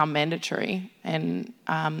become mandatory. And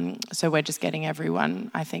so we're just getting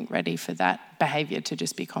everyone, I think, ready for that behaviour to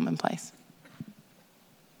just be commonplace.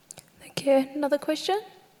 Thank you. Another question?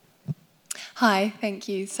 Hi, thank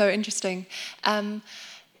you. So interesting.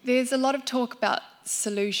 There's a lot of talk about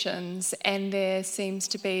solutions, and there seems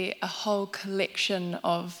to be a whole collection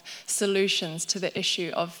of solutions to the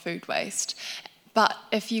issue of food waste. But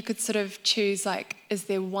if you could sort of choose, like, is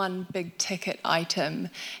there one big ticket item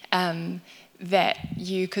that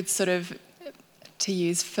you could sort of, to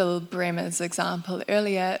use Phil Bremer's example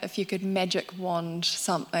earlier, if you could magic wand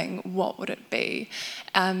something, what would it be?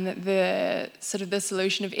 The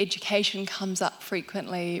solution of education comes up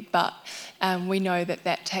frequently, but we know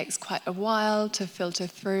that takes quite a while to filter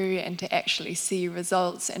through and to actually see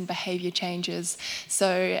results and behaviour changes.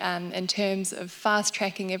 So in terms of fast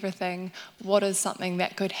tracking everything, what is something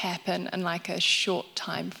that could happen in like a short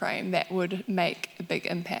time frame that would make a big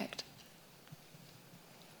impact?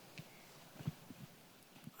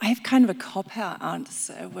 I have kind of a cop-out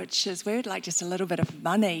answer, which is we would like just a little bit of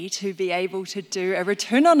money to be able to do a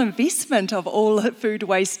return on investment of all food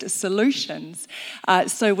waste solutions.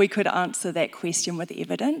 So we could answer that question with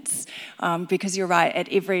evidence, because you're right, at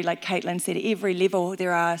every, like Caitlin said, at every level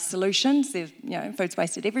there are solutions. There's, food's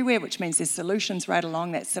wasted everywhere, which means there's solutions right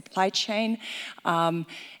along that supply chain.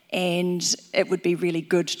 And it would be really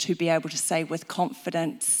good to be able to say with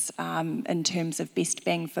confidence in terms of best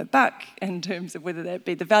bang for buck, in terms of whether that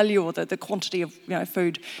be the value or the quantity of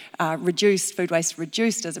food waste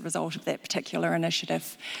reduced as a result of that particular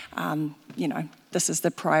initiative. This is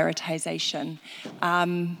the prioritisation.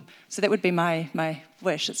 So that would be my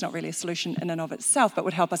wish. It's not really a solution in and of itself, but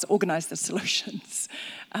would help us organise the solutions.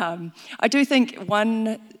 I do think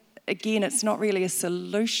again, it's not really a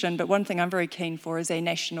solution, but one thing I'm very keen for is a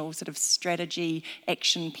national sort of strategy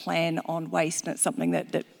action plan on waste, and it's something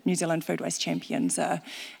that New Zealand Food Waste Champions are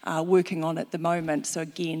working on at the moment. So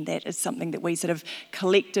again, that is something that we sort of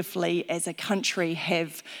collectively as a country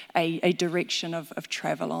have a direction of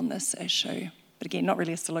travel on this issue. But again, not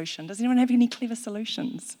really a solution. Does anyone have any clever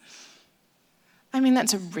solutions? I mean,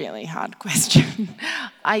 that's a really hard question.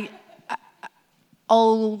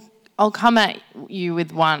 I'll come at you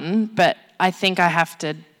with one, but I think I have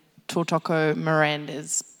to tautoko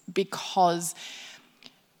Miranda's, because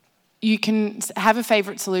you can have a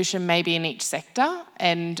favourite solution maybe in each sector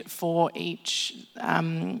and for each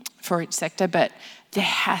sector, but there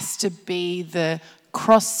has to be the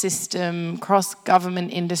cross-system,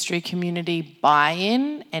 cross-government industry community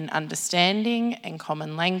buy-in and understanding and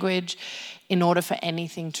common language in order for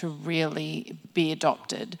anything to really be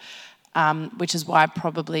adopted. Which is why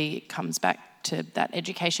probably it comes back to that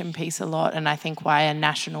education piece a lot, and I think why a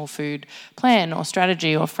national food plan or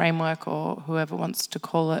strategy or framework or whoever wants to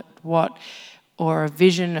call it what, or a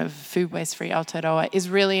vision of food waste-free Aotearoa is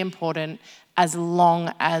really important, as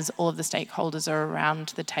long as all of the stakeholders are around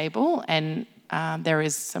the table, and there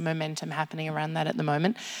is some momentum happening around that at the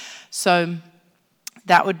moment. So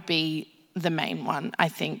that would be the main one, I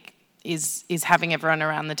think, is having everyone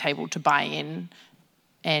around the table to buy in.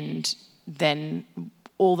 And then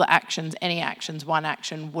all the actions, one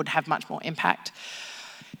action would have much more impact.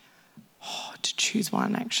 To choose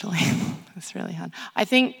one, actually, that's really hard. I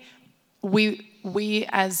think we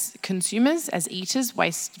as consumers, as eaters,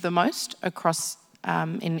 waste the most across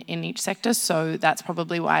in each sector. So that's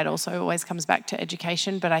probably why it also always comes back to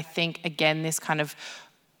education. But I think, again, this kind of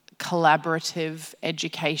collaborative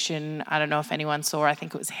education, I don't know if anyone saw, I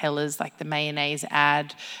think it was Hella's, like the mayonnaise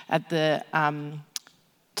ad at the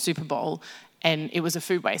Super Bowl, and it was a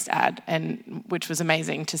food waste ad, and which was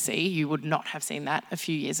amazing to see. You would not have seen that a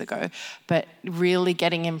few years ago. But really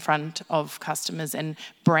getting in front of customers and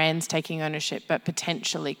brands taking ownership, but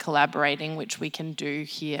potentially collaborating, which we can do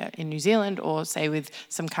here in New Zealand, or say with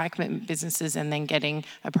some high commitment businesses, and then getting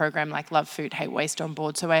a program like Love Food, Hate Waste on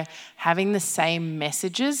board. So we're having the same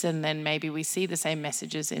messages, and then maybe we see the same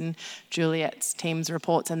messages in Juliet's team's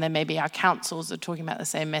reports, and then maybe our councils are talking about the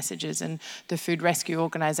same messages, and the food rescue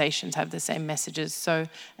organisations have the same messages. So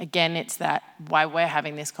again, it's that why we're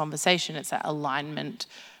having this conversation, it's that alignment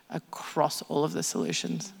across all of the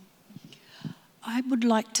solutions. I would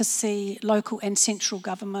like to see local and central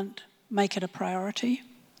government make it a priority.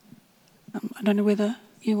 I don't know whether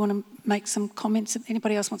you want to make some comments, if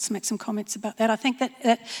anybody else wants to make some comments about that. I think that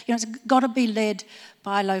it's got to be led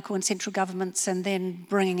by local and central governments, and then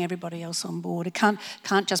bringing everybody else on board. It can't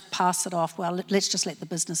just pass it off, well, let's just let the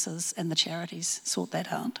businesses and the charities sort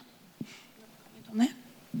that out. On that?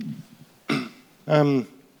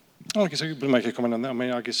 I guess I could make a comment on that. I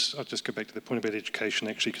mean, I guess I'll just go back to the point about education,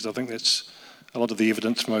 actually, because I think that's a lot of the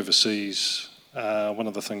evidence from overseas. One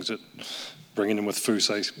of the things that bringing in with food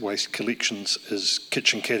waste collections is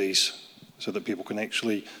kitchen caddies, so that people can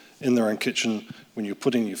actually, in their own kitchen, when you're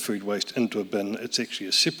putting your food waste into a bin, it's actually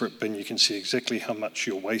a separate bin. You can see exactly how much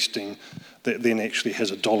you're wasting. That then actually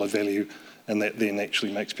has a dollar value, and that then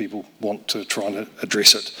actually makes people want to try and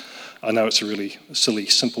address it. I know it's a really silly,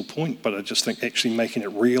 simple point, but I just think actually making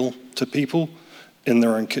it real to people in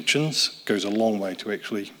their own kitchens goes a long way to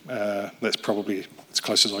actually, that's probably as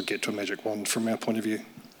close as I get to a magic wand from our point of view.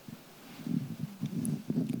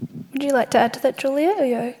 Would you like to add to that, Julia, or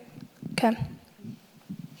you okay?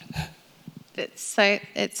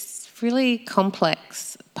 It's really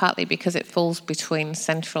complex, partly because it falls between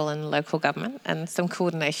central and local government, and some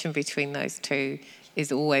coordination between those two is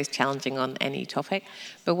always challenging on any topic.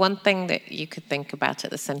 But one thing that you could think about at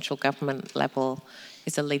the central government level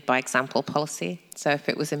is a lead by example policy. So if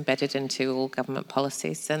it was embedded into all government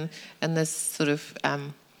policies, and there's sort of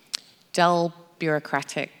dull,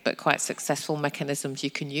 bureaucratic but quite successful mechanisms you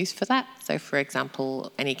can use for that. So for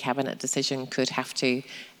example, any cabinet decision could have to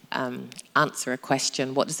answer a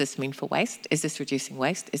question: what does this mean for waste? Is this reducing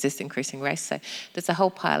waste? Is this increasing waste? So there's a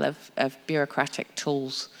whole pile of bureaucratic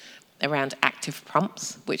tools around active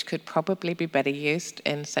prompts, which could probably be better used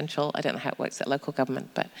in central. I don't know how it works at local government,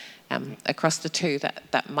 but across the two,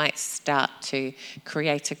 that might start to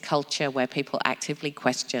create a culture where people actively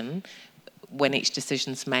question when each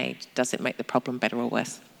decision's made, does it make the problem better or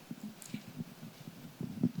worse?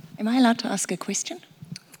 Am I allowed to ask a question?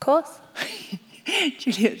 Of course.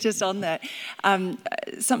 Julia, just on that,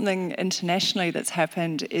 something internationally that's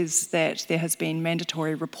happened is that there has been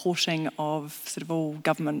mandatory reporting of sort of all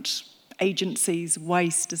government agencies'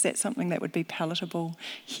 waste. Is that something that would be palatable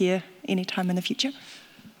here anytime in the future?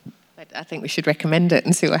 I think we should recommend it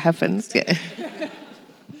and see what happens. Yeah.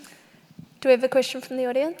 Do we have a question from the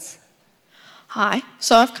audience? Hi.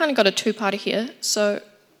 So I've kind of got a two-parter here. So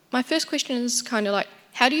my first question is kind of like,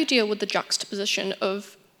 how do you deal with the juxtaposition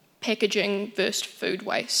of packaging versus food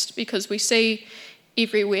waste? Because we see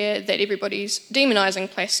everywhere that everybody's demonising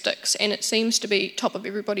plastics, and it seems to be top of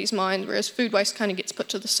everybody's mind, whereas food waste kind of gets put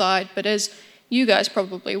to the side. But as you guys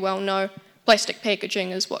probably well know, plastic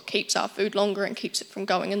packaging is what keeps our food longer and keeps it from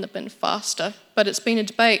going in the bin faster. But it's been a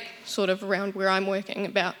debate sort of around where I'm working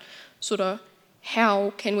about sort of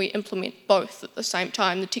how can we implement both at the same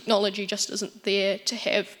time? The technology just isn't there to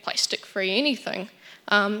have plastic-free anything.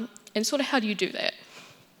 And sort of how do you do that?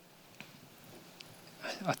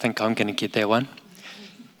 I think I'm going to get that one.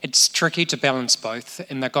 It's tricky to balance both,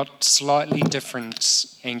 and they've got slightly different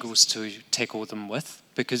angles to tackle them with,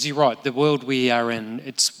 because you're right, the world we are in,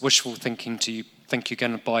 it's wishful thinking to think you're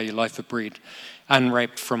going to buy your loaf of bread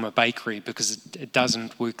unwrapped from a bakery, because it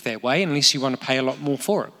doesn't work that way unless you want to pay a lot more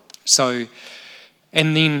for it. So,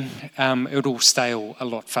 and then it'll stale a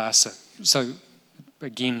lot faster. So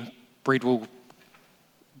again, bread will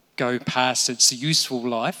go past its useful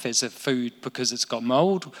life as a food because it's got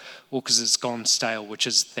mould or because it's gone stale, which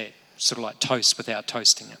is that sort of like toast without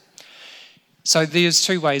toasting it. So there's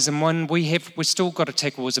two ways, and one, we've still got to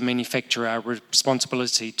tackle as a manufacturer our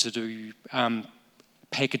responsibility to do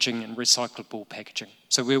packaging and recyclable packaging.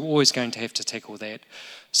 So we're always going to have to tackle that.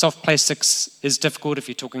 Soft plastics is difficult if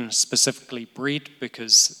you're talking specifically bread,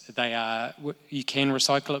 because you can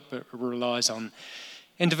recycle it, but it relies on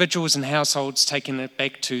individuals and households taking it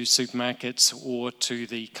back to supermarkets or to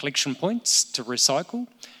the collection points to recycle.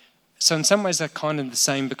 So in some ways they're kind of the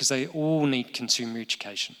same, because they all need consumer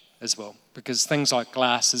education as well, because things like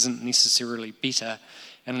glass isn't necessarily better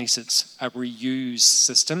unless it's a reuse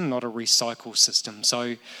system, not a recycle system.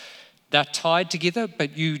 So they're tied together,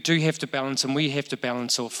 but you do have to balance, and we have to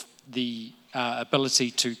balance off the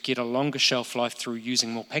ability to get a longer shelf life through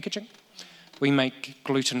using more packaging. We make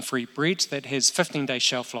gluten-free bread that has 15-day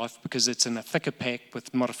shelf life because it's in a thicker pack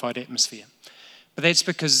with modified atmosphere. But that's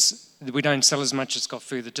because we don't sell as much, it's got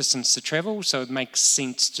further distance to travel, so it makes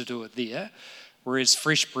sense to do it there. Whereas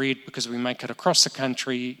fresh bread, because we make it across the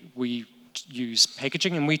country, we use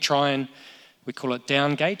packaging, and we call it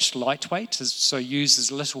down-gauged, lightweight, so use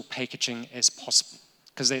as little packaging as possible,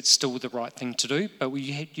 because that's still the right thing to do, but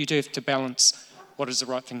you do have to balance what is the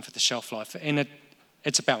right thing for the shelf life, and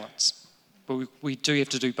it's a balance. But we do have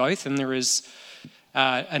to do both, and there is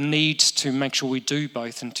a need to make sure we do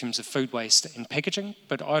both in terms of food waste and packaging,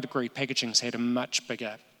 but I'd agree packaging's had a much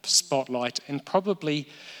bigger spotlight and probably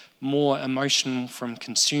more emotion from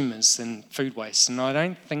consumers than food waste, and I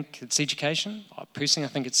don't think it's education. Personally, I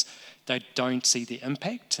think it's they don't see the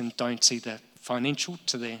impact and don't see the financial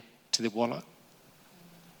to their wallet.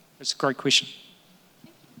 It's a great question.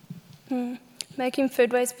 Making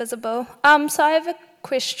food waste visible. So I have a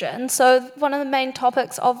question. So one of the main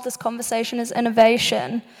topics of this conversation is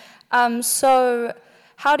innovation. So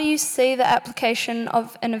how do you see the application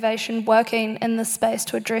of innovation working in this space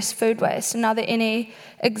to address food waste? And are there any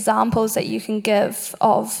examples that you can give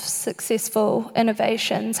of successful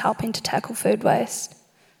innovations helping to tackle food waste?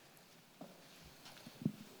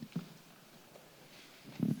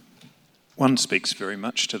 One speaks very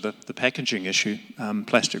much to the packaging issue.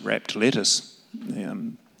 Plastic wrapped lettuce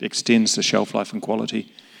extends the shelf life and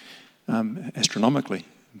quality astronomically,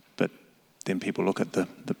 but then people look at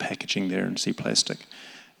the packaging there and see plastic.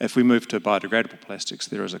 If we move to biodegradable plastics,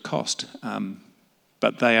 there is a cost,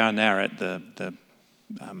 but they are now at the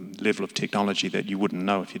level of technology that you wouldn't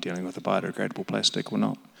know if you're dealing with a biodegradable plastic or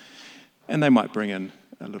not. And they might bring in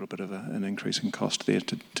a little bit of an increase in cost there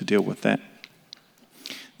to deal with that.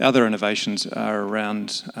 The other innovations are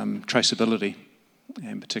around traceability,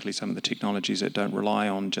 and particularly some of the technologies that don't rely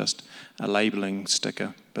on just a labelling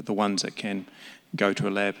sticker, but the ones that can go to a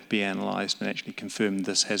lab, be analysed, and actually confirm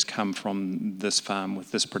this has come from this farm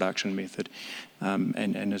with this production method,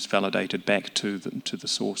 and is validated back to the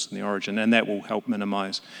source and the origin. And that will help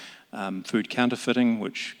minimise food counterfeiting,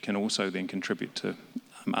 which can also then contribute to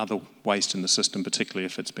other waste in the system, particularly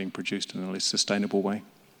if it's being produced in a less sustainable way.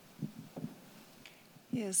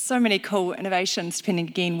 Yeah, so many cool innovations, depending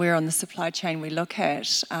again where on the supply chain we look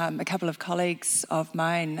at. A couple of colleagues of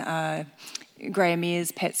mine, Graham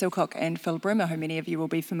Ayres, Pat Silcock and Phil Brimmer, who many of you will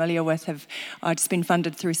be familiar with, have just been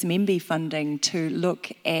funded through some MB funding to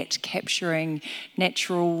look at capturing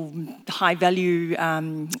natural high-value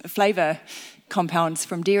flavour compounds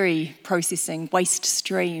from dairy processing waste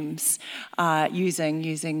streams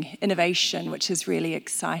using innovation, which is really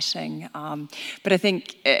exciting. But I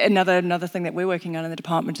think another thing that we're working on in the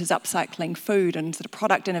department is upcycling food and sort of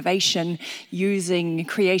product innovation,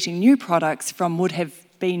 creating new products from would have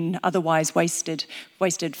been otherwise wasted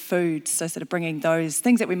foods. So sort of bringing those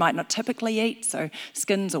things that we might not typically eat, so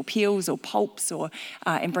skins or peels or pulps,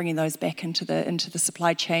 and bringing those back into the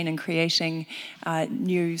supply chain and creating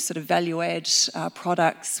new sort of value add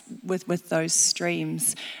products with those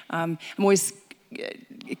streams. I'm always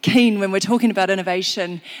keen when we're talking about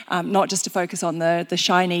innovation, not just to focus on the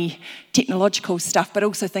shiny technological stuff, but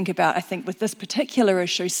also think about, I think with this particular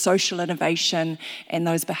issue, social innovation and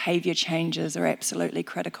those behaviour changes are absolutely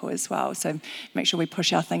critical as well. So make sure we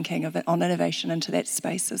push our thinking on innovation into that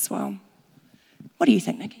space as well. What do you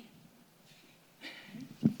think, Nikki?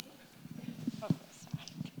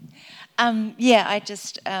 I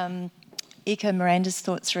just echo Miranda's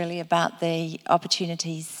thoughts really about the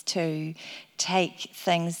opportunities to take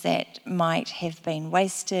things that might have been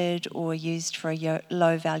wasted or used for a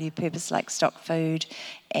low-value purpose like stock food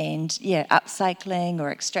and, upcycling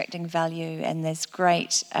or extracting value. And there's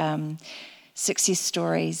great success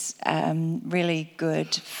stories, really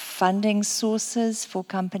good funding sources for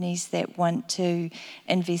companies that want to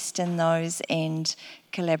invest in those, and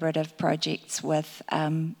collaborative projects with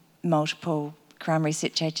multiple Crown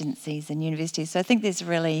research agencies and universities. So I think there's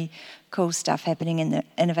really cool stuff happening in the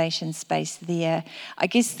innovation space there. I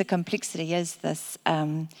guess the complexity is this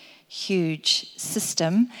huge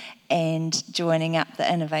system, and joining up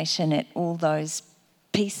the innovation at all those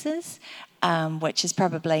pieces, which is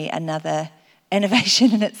probably another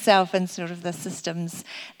innovation in itself and sort of the systems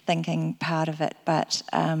thinking part of it. But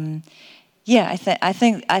I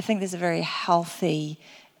think there's a very healthy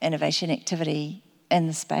innovation activity in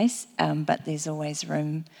the space, but there's always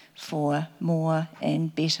room for more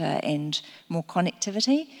and better and more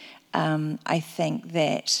connectivity. I think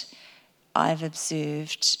that I've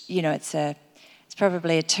observed, it's it's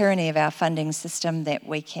probably a tyranny of our funding system that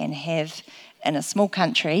we can have, in a small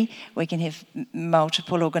country, we can have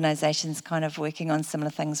multiple organisations kind of working on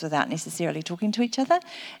similar things without necessarily talking to each other.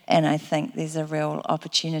 And I think there's a real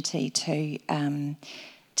opportunity to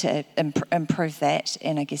improve that.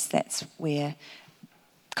 And I guess that's where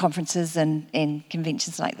conferences and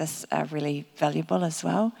conventions like this are really valuable as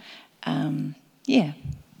well. Yeah.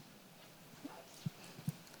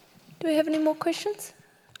 Do we have any more questions?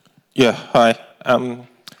 Yeah, hi.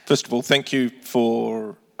 First of all, thank you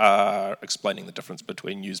for explaining the difference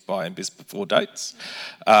between use by and best before dates.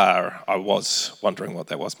 I was wondering what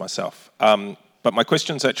that was myself. But my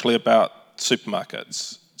question's actually about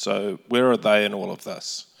supermarkets. So where are they in all of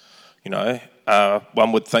this? You know,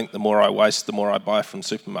 one would think the more I waste, the more I buy from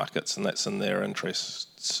supermarkets, and that's in their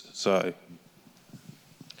interests. So.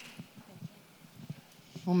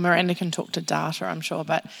 Well, Miranda can talk to data, I'm sure,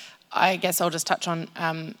 but I guess I'll just touch on,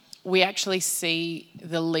 we actually see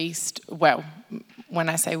the least, well, when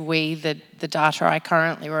I say we, the data I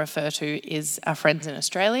currently refer to is our friends in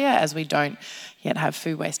Australia, as we don't yet have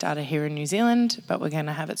food waste data here in New Zealand, but we're going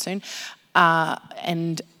to have it soon.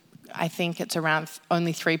 And I think it's around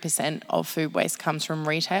only 3% of food waste comes from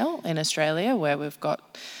retail in Australia, where we've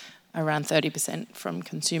got around 30% from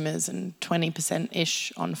consumers and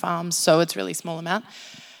 20%-ish on farms, so it's a really small amount.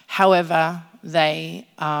 However, they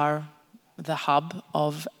are the hub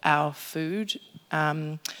of our food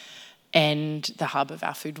and the hub of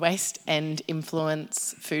our food waste, and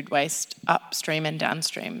influence food waste upstream and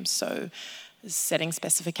downstream. So setting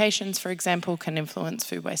specifications, for example, can influence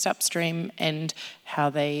food waste upstream, and how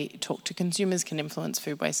they talk to consumers can influence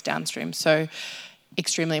food waste downstream. So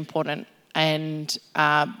extremely important. And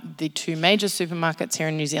the two major supermarkets here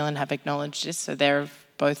in New Zealand have acknowledged this, so they're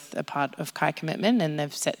both a part of Kai Commitment, and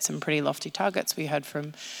they've set some pretty lofty targets. We heard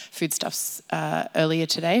from Foodstuffs earlier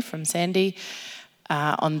today from Sandy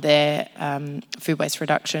on their food waste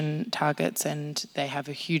reduction targets, and they have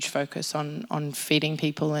a huge focus on feeding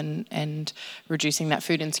people and reducing that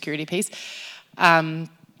food insecurity piece.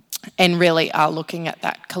 And really are looking at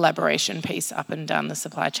that collaboration piece up and down the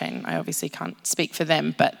supply chain. I obviously can't speak for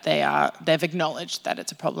them, but they've acknowledged that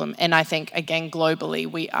it's a problem. And I think, again, globally,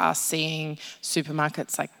 we are seeing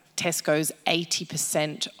supermarkets like Tesco's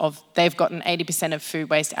they've gotten 80% of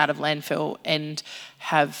food waste out of landfill and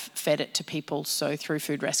have fed it to people, so through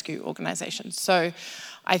food rescue organisations. So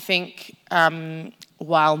I think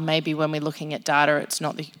while maybe when we're looking at data, it's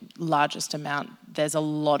not the largest amount, there's a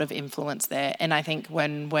lot of influence there. And I think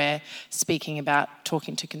when we're speaking about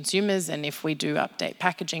talking to consumers, and if we do update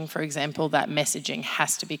packaging, for example, that messaging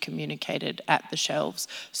has to be communicated at the shelves,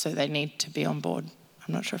 so they need to be on board.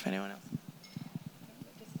 I'm not sure if anyone else.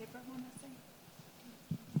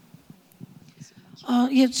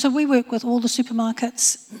 Yeah, so we work with all the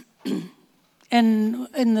supermarkets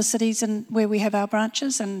in the cities and where we have our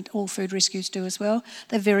branches, and all food rescues do as well.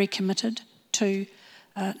 They're very committed to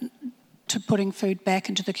putting food back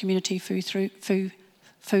into the community through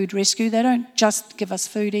food rescue. They don't just give us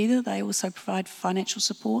food either, they also provide financial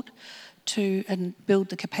support and build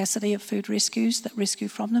the capacity of food rescues that rescue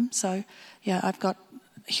from them. So yeah, I've got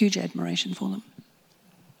huge admiration for them.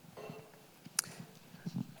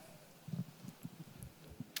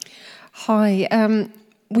 Hi,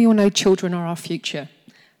 we all know children are our future.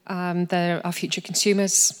 They're our future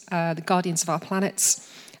consumers, the guardians of our planets,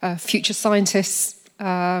 future scientists,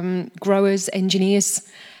 growers, engineers.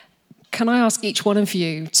 Can I ask each one of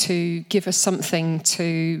you to give us something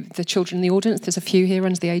to the children in the audience? There's a few here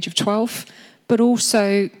under the age of 12, but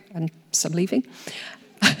also, and some leaving,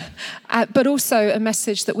 but also a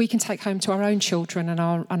message that we can take home to our own children and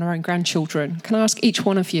our own grandchildren. Can I ask each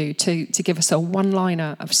one of you to give us a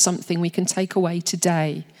one-liner of something we can take away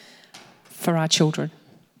today for our children?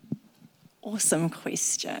 Awesome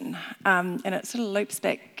question. And it sort of loops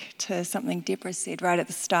back to something Deborah said right at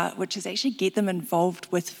the start, which is actually get them involved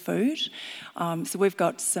with food. So we've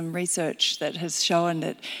got some research that has shown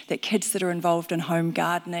that kids that are involved in home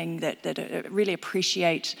gardening, that really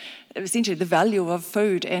appreciate essentially the value of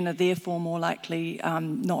food and are therefore more likely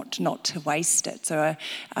not to waste it. So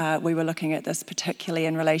we were looking at this particularly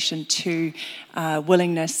in relation to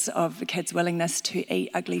the kids' willingness to eat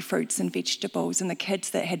ugly fruits and vegetables, and the kids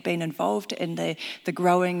that had been involved in the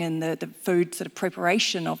growing and the food sort of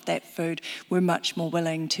preparation of that food were much more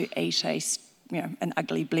willing to eat an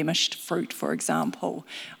ugly blemished fruit, for example.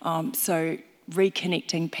 So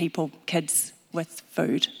reconnecting kids with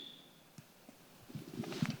food.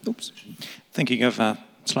 Oops. Thinking of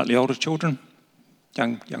slightly older children,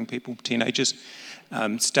 young people, teenagers,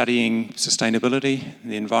 studying sustainability,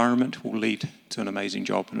 the environment will lead to an amazing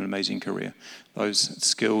job and an amazing career. Those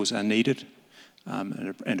skills are needed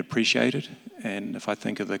and appreciated. And if I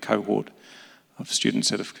think of the cohort of students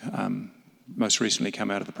that have most recently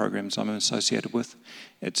come out of the programs I'm associated with,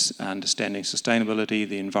 it's understanding sustainability,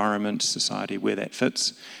 the environment, society, where that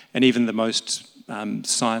fits, and even the most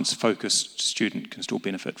science-focused student can still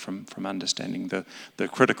benefit from understanding the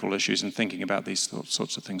critical issues and thinking about these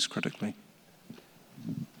sorts of things critically.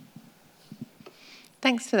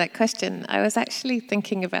 Thanks for that question. I was actually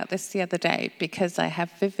thinking about this the other day because I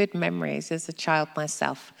have vivid memories as a child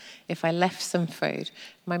myself. If I left some food,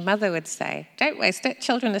 my mother would say, "Don't waste it,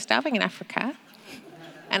 children are starving in Africa."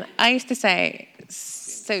 And I used to say,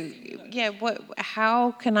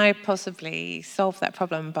 how can I possibly solve that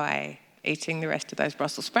problem by eating the rest of those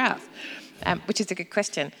Brussels sprouts? Which is a good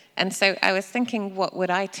question. And so I was thinking, what would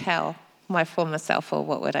I tell my former self, or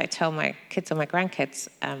what would I tell my kids or my grandkids?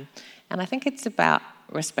 And I think it's about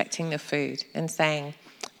respecting the food and saying,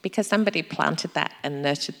 because somebody planted that and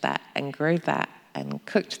nurtured that and grew that and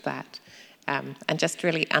cooked that, and just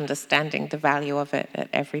really understanding the value of it at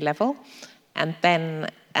every level. And then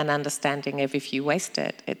an understanding of if you waste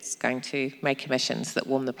it, it's going to make emissions that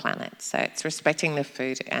warm the planet. So it's respecting the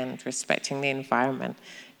food and respecting the environment.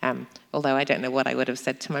 Although I don't know what I would have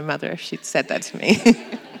said to my mother if she'd said that to me.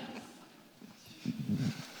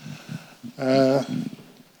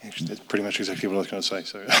 Actually, that's pretty much exactly what I was going to say.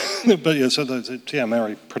 So, but yeah, so the Te Ao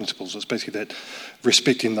Māori principles, it's basically that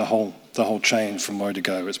respecting the whole chain from where to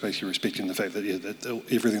go. It's basically respecting the fact that, that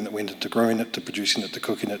everything that went into growing it, to producing it, to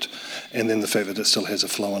cooking it, and then the fact that it still has a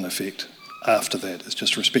flow-on effect after that. It's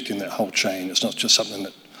just respecting that whole chain. It's not just something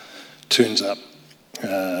that turns up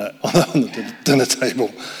on the dinner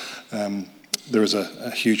table. There is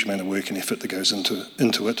a huge amount of work and effort that goes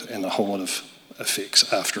into it, and a whole lot of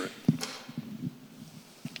effects after it.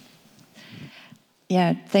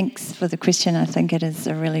 Yeah, thanks for the question. I think it is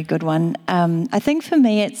a really good one. I think for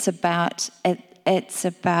me, it's about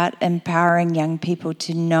empowering young people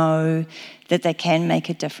to know that they can make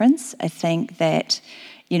a difference. I think that,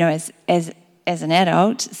 as an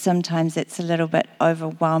adult, sometimes it's a little bit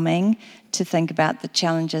overwhelming to think about the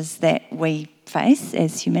challenges that we face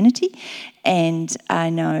as humanity. And I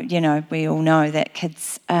know, we all know that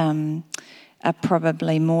kids are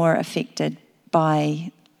probably more affected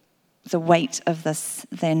by the weight of this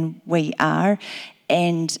than we are,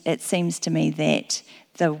 and it seems to me that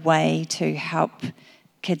the way to help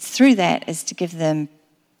kids through that is to give them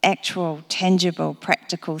actual, tangible,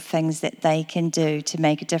 practical things that they can do to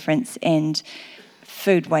make a difference, and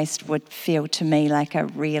food waste would feel to me like a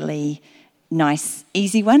really nice,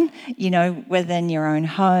 easy one. Within your own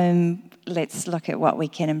home, let's look at what we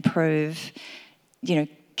can improve.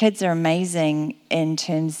 Kids are amazing in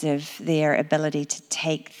terms of their ability to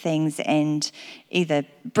take things and either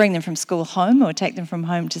bring them from school home or take them from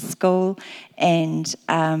home to school. And,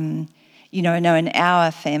 I know in our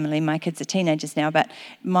family, my kids are teenagers now, but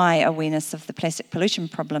my awareness of the plastic pollution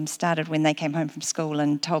problem started when they came home from school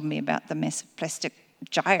and told me about the massive plastic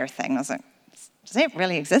gyre thing. I was like, does that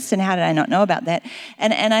really exist? And how did I not know about that?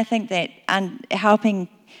 And I think that helping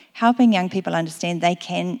young people understand they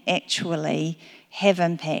can actually have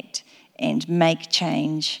impact and make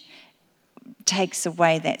change takes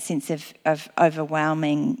away that sense of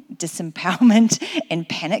overwhelming disempowerment and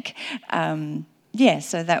panic.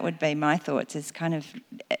 So that would be my thoughts, is kind of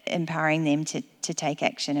empowering them to take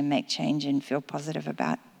action and make change and feel positive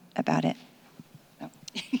about it.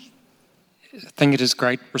 I think it is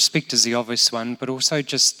great. Respect is the obvious one, but also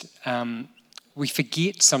just we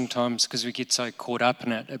forget sometimes, because we get so caught up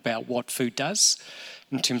in it, about what food does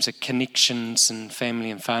in terms of connections and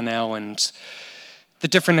family and whānau and the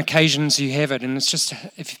different occasions you have it. And it's just,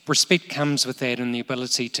 if respect comes with that and the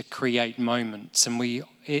ability to create moments,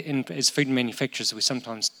 and as food manufacturers, we're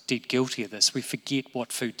sometimes dead guilty of this. We forget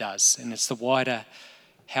what food does, and it's the wider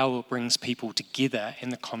how it brings people together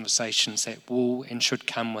and the conversations that will and should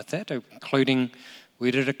come with it, including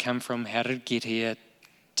where did it come from, how did it get here,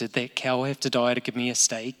 did that cow have to die to give me a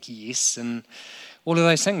steak? Yes, and all of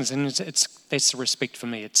those things. And that's the respect for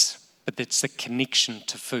me. But that's the connection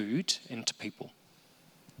to food and to people.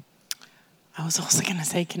 I was also going to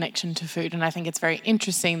say connection to food, and I think it's very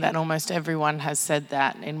interesting that almost everyone has said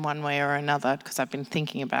that in one way or another, because I've been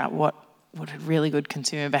thinking about what a really good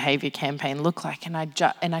consumer behaviour campaign look like, and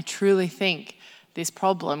I truly think this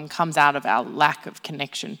problem comes out of our lack of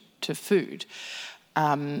connection to food.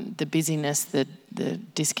 The busyness, the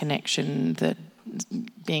disconnection, the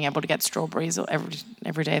being able to get strawberries or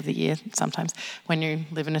every day of the year sometimes. When you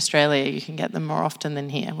live in Australia, you can get them more often than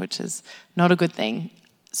here, which is not a good thing.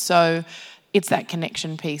 So it's that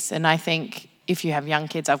connection piece. And I think if you have young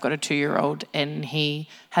kids, I've got a 2-year-old and he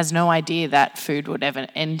has no idea that food would ever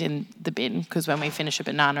end in the bin, because when we finish a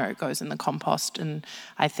banana, it goes in the compost. And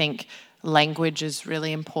I think language is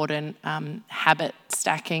really important, habit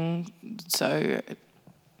stacking. So,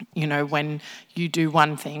 you know, when you do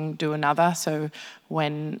one thing, do another. So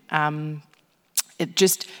when it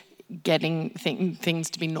just getting things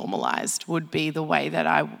to be normalised would be the way that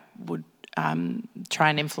I would try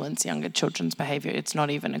and influence younger children's behaviour. It's not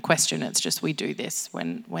even a question, it's just we do this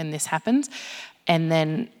when this happens. And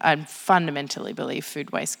then I fundamentally believe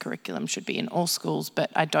food waste curriculum should be in all schools, but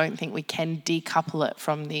I don't think we can decouple it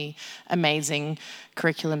from the amazing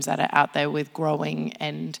curriculums that are out there with growing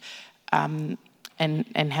and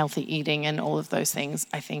healthy eating and all of those things.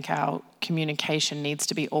 I think our communication needs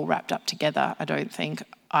to be all wrapped up together. I don't think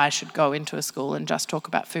I should go into a school and just talk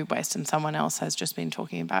about food waste and someone else has just been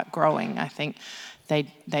talking about growing. I think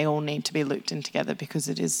they all need to be looped in together because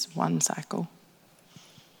it is one cycle.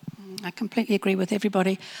 I completely agree with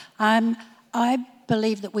everybody. I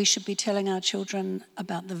believe that we should be telling our children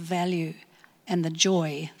about the value and the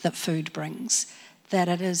joy that food brings, that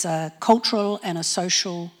it is a cultural and a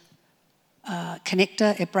social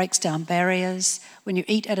connector. It breaks down barriers. When you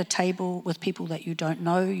eat at a table with people that you don't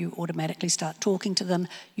know, you automatically start talking to them.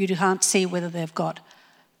 You can't see whether they've got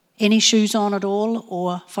any shoes on at all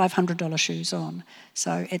or $500 shoes on.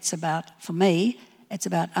 So it's about, for me, it's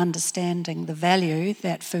about understanding the value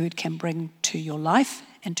that food can bring to your life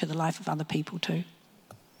and to the life of other people too.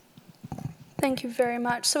 Thank you very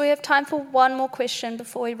much. So we have time for one more question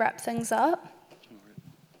before we wrap things up.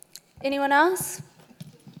 Anyone else?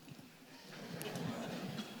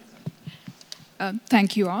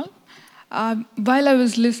 Thank you all. While I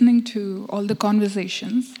was listening to all the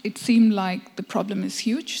conversations, it seemed like the problem is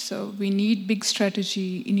huge, so we need big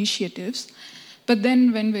strategy initiatives. But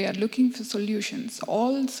then when we are looking for solutions,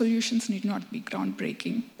 all solutions need not be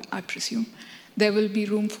groundbreaking, I presume. There will be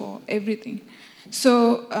room for everything.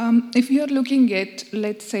 So if you are looking at,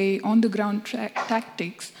 let's say, on-the-ground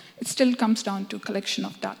tactics, it still comes down to collection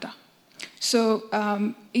of data. So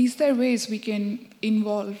is there ways we can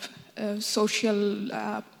involve social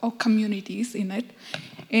or communities in it?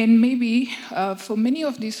 And maybe for many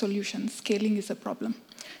of these solutions, scaling is a problem.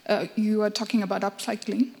 You are talking about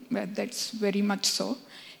upcycling, where that's very much so.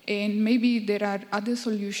 And maybe there are other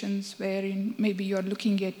solutions wherein maybe you're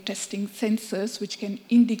looking at testing sensors which can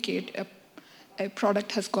indicate a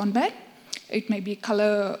product has gone bad. It may be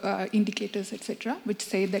color indicators, etc., which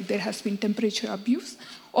say that there has been temperature abuse.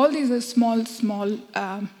 All these are small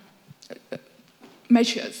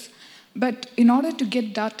measures. But in order to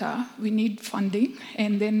get data, we need funding,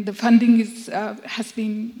 and then the funding has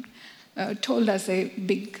been told as a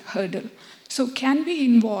big hurdle. So can we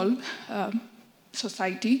involve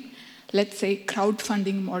society, let's say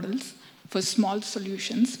crowdfunding models for small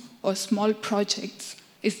solutions or small projects?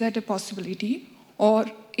 Is that a possibility? Or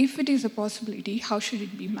if it is a possibility, how should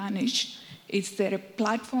it be managed? Is there a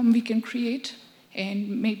platform we can create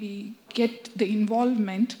and maybe get the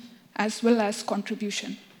involvement as well as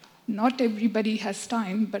contribution? Not everybody has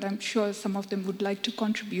time, but I'm sure some of them would like to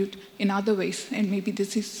contribute in other ways, and maybe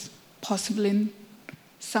this is possible in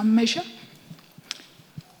some measure.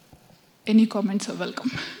 Any comments are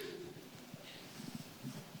welcome.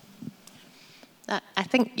 I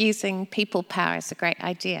think using people power is a great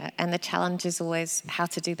idea, and the challenge is always how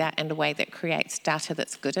to do that in a way that creates data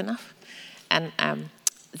that's good enough. And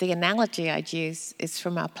the analogy I'd use is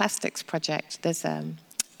from our plastics project. There's a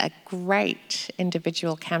great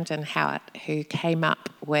individual, Camden Howard, who came up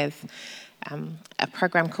with a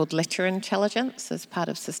program called Litter Intelligence as part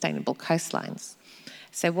of Sustainable Coastlines.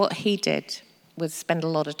 So what he did was spend a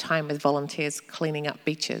lot of time with volunteers cleaning up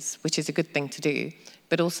beaches, which is a good thing to do,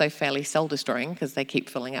 but also fairly soul-destroying because they keep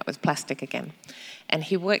filling up with plastic again. And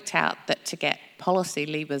he worked out that to get policy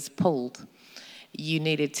levers pulled, you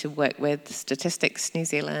needed to work with Statistics New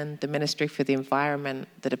Zealand, the Ministry for the Environment,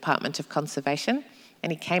 the Department of Conservation,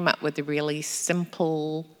 and he came up with a really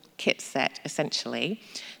simple kit set, essentially,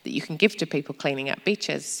 that you can give to people cleaning up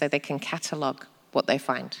beaches so they can catalogue what they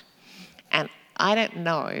find. And I don't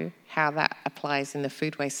know how that applies in the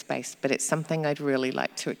food waste space, but it's something I'd really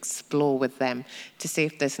like to explore with them to see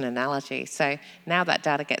if there's an analogy. So now that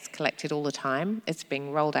data gets collected all the time, it's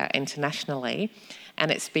being rolled out internationally, and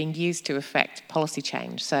it's being used to affect policy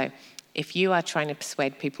change. So if you are trying to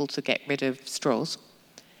persuade people to get rid of straws,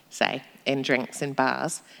 say, in drinks in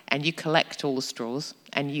bars, and you collect all the straws,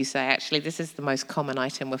 and you say, actually, this is the most common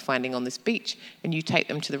item we're finding on this beach, and you take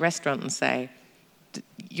them to the restaurant and say,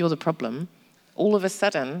 you're the problem, all of a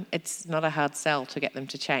sudden, it's not a hard sell to get them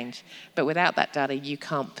to change. But without that data, you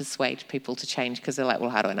can't persuade people to change because they're like, well,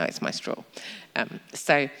 how do I know it's my straw?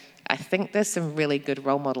 So I think there's some really good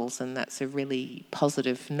role models, and that's a really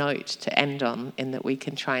positive note to end on, in that we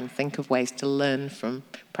can try and think of ways to learn from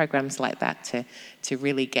programs like that to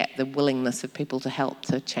really get the willingness of people to help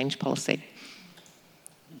to change policy.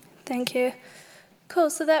 Thank you. Cool,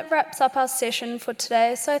 so that wraps up our session for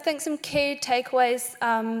today. So I think some key takeaways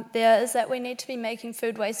there is that we need to be making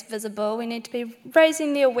food waste visible. We need to be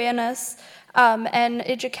raising the awareness and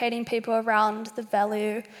educating people around the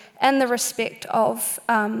value and the respect of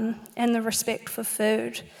and the respect for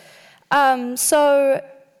food. So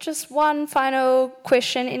just one final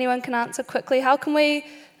question anyone can answer quickly. How can we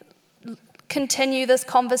continue this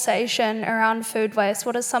conversation around food waste?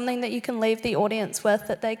 What is something that you can leave the audience with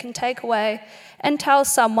that they can take away and tell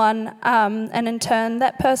someone, and in turn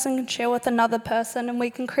that person can share with another person, and we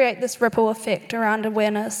can create this ripple effect around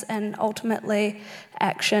awareness and ultimately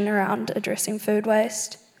action around addressing food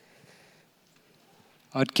waste?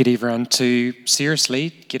 I'd get everyone to seriously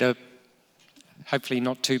get a, hopefully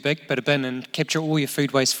not too big, but a bin, and capture all your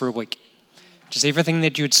food waste for a week. Just everything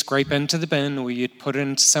that you'd scrape into the bin or you'd put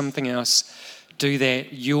into something else, do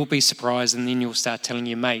that. You'll be surprised, and then you'll start telling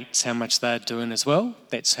your mates how much they're doing as well.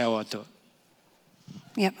 That's how I do it.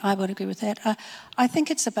 Yep, I would agree with that. I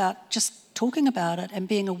think it's about just talking about it and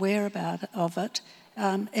being aware of it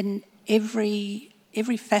in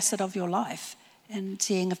every facet of your life, and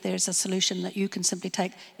seeing if there's a solution that you can simply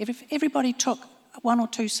take. If everybody took one or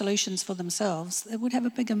two solutions for themselves, it would have a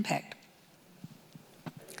big impact.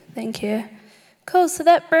 Thank you. Cool, so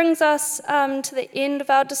that brings us to the end of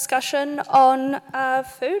our discussion on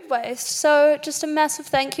food waste. So just a massive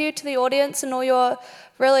thank you to the audience and all your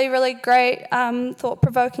really, really great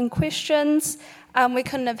thought-provoking questions. We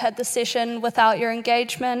couldn't have had the session without your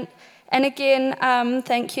engagement. And again,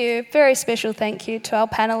 thank you, very special thank you to our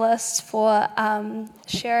panellists for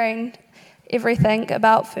sharing everything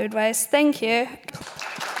about food waste. Thank you.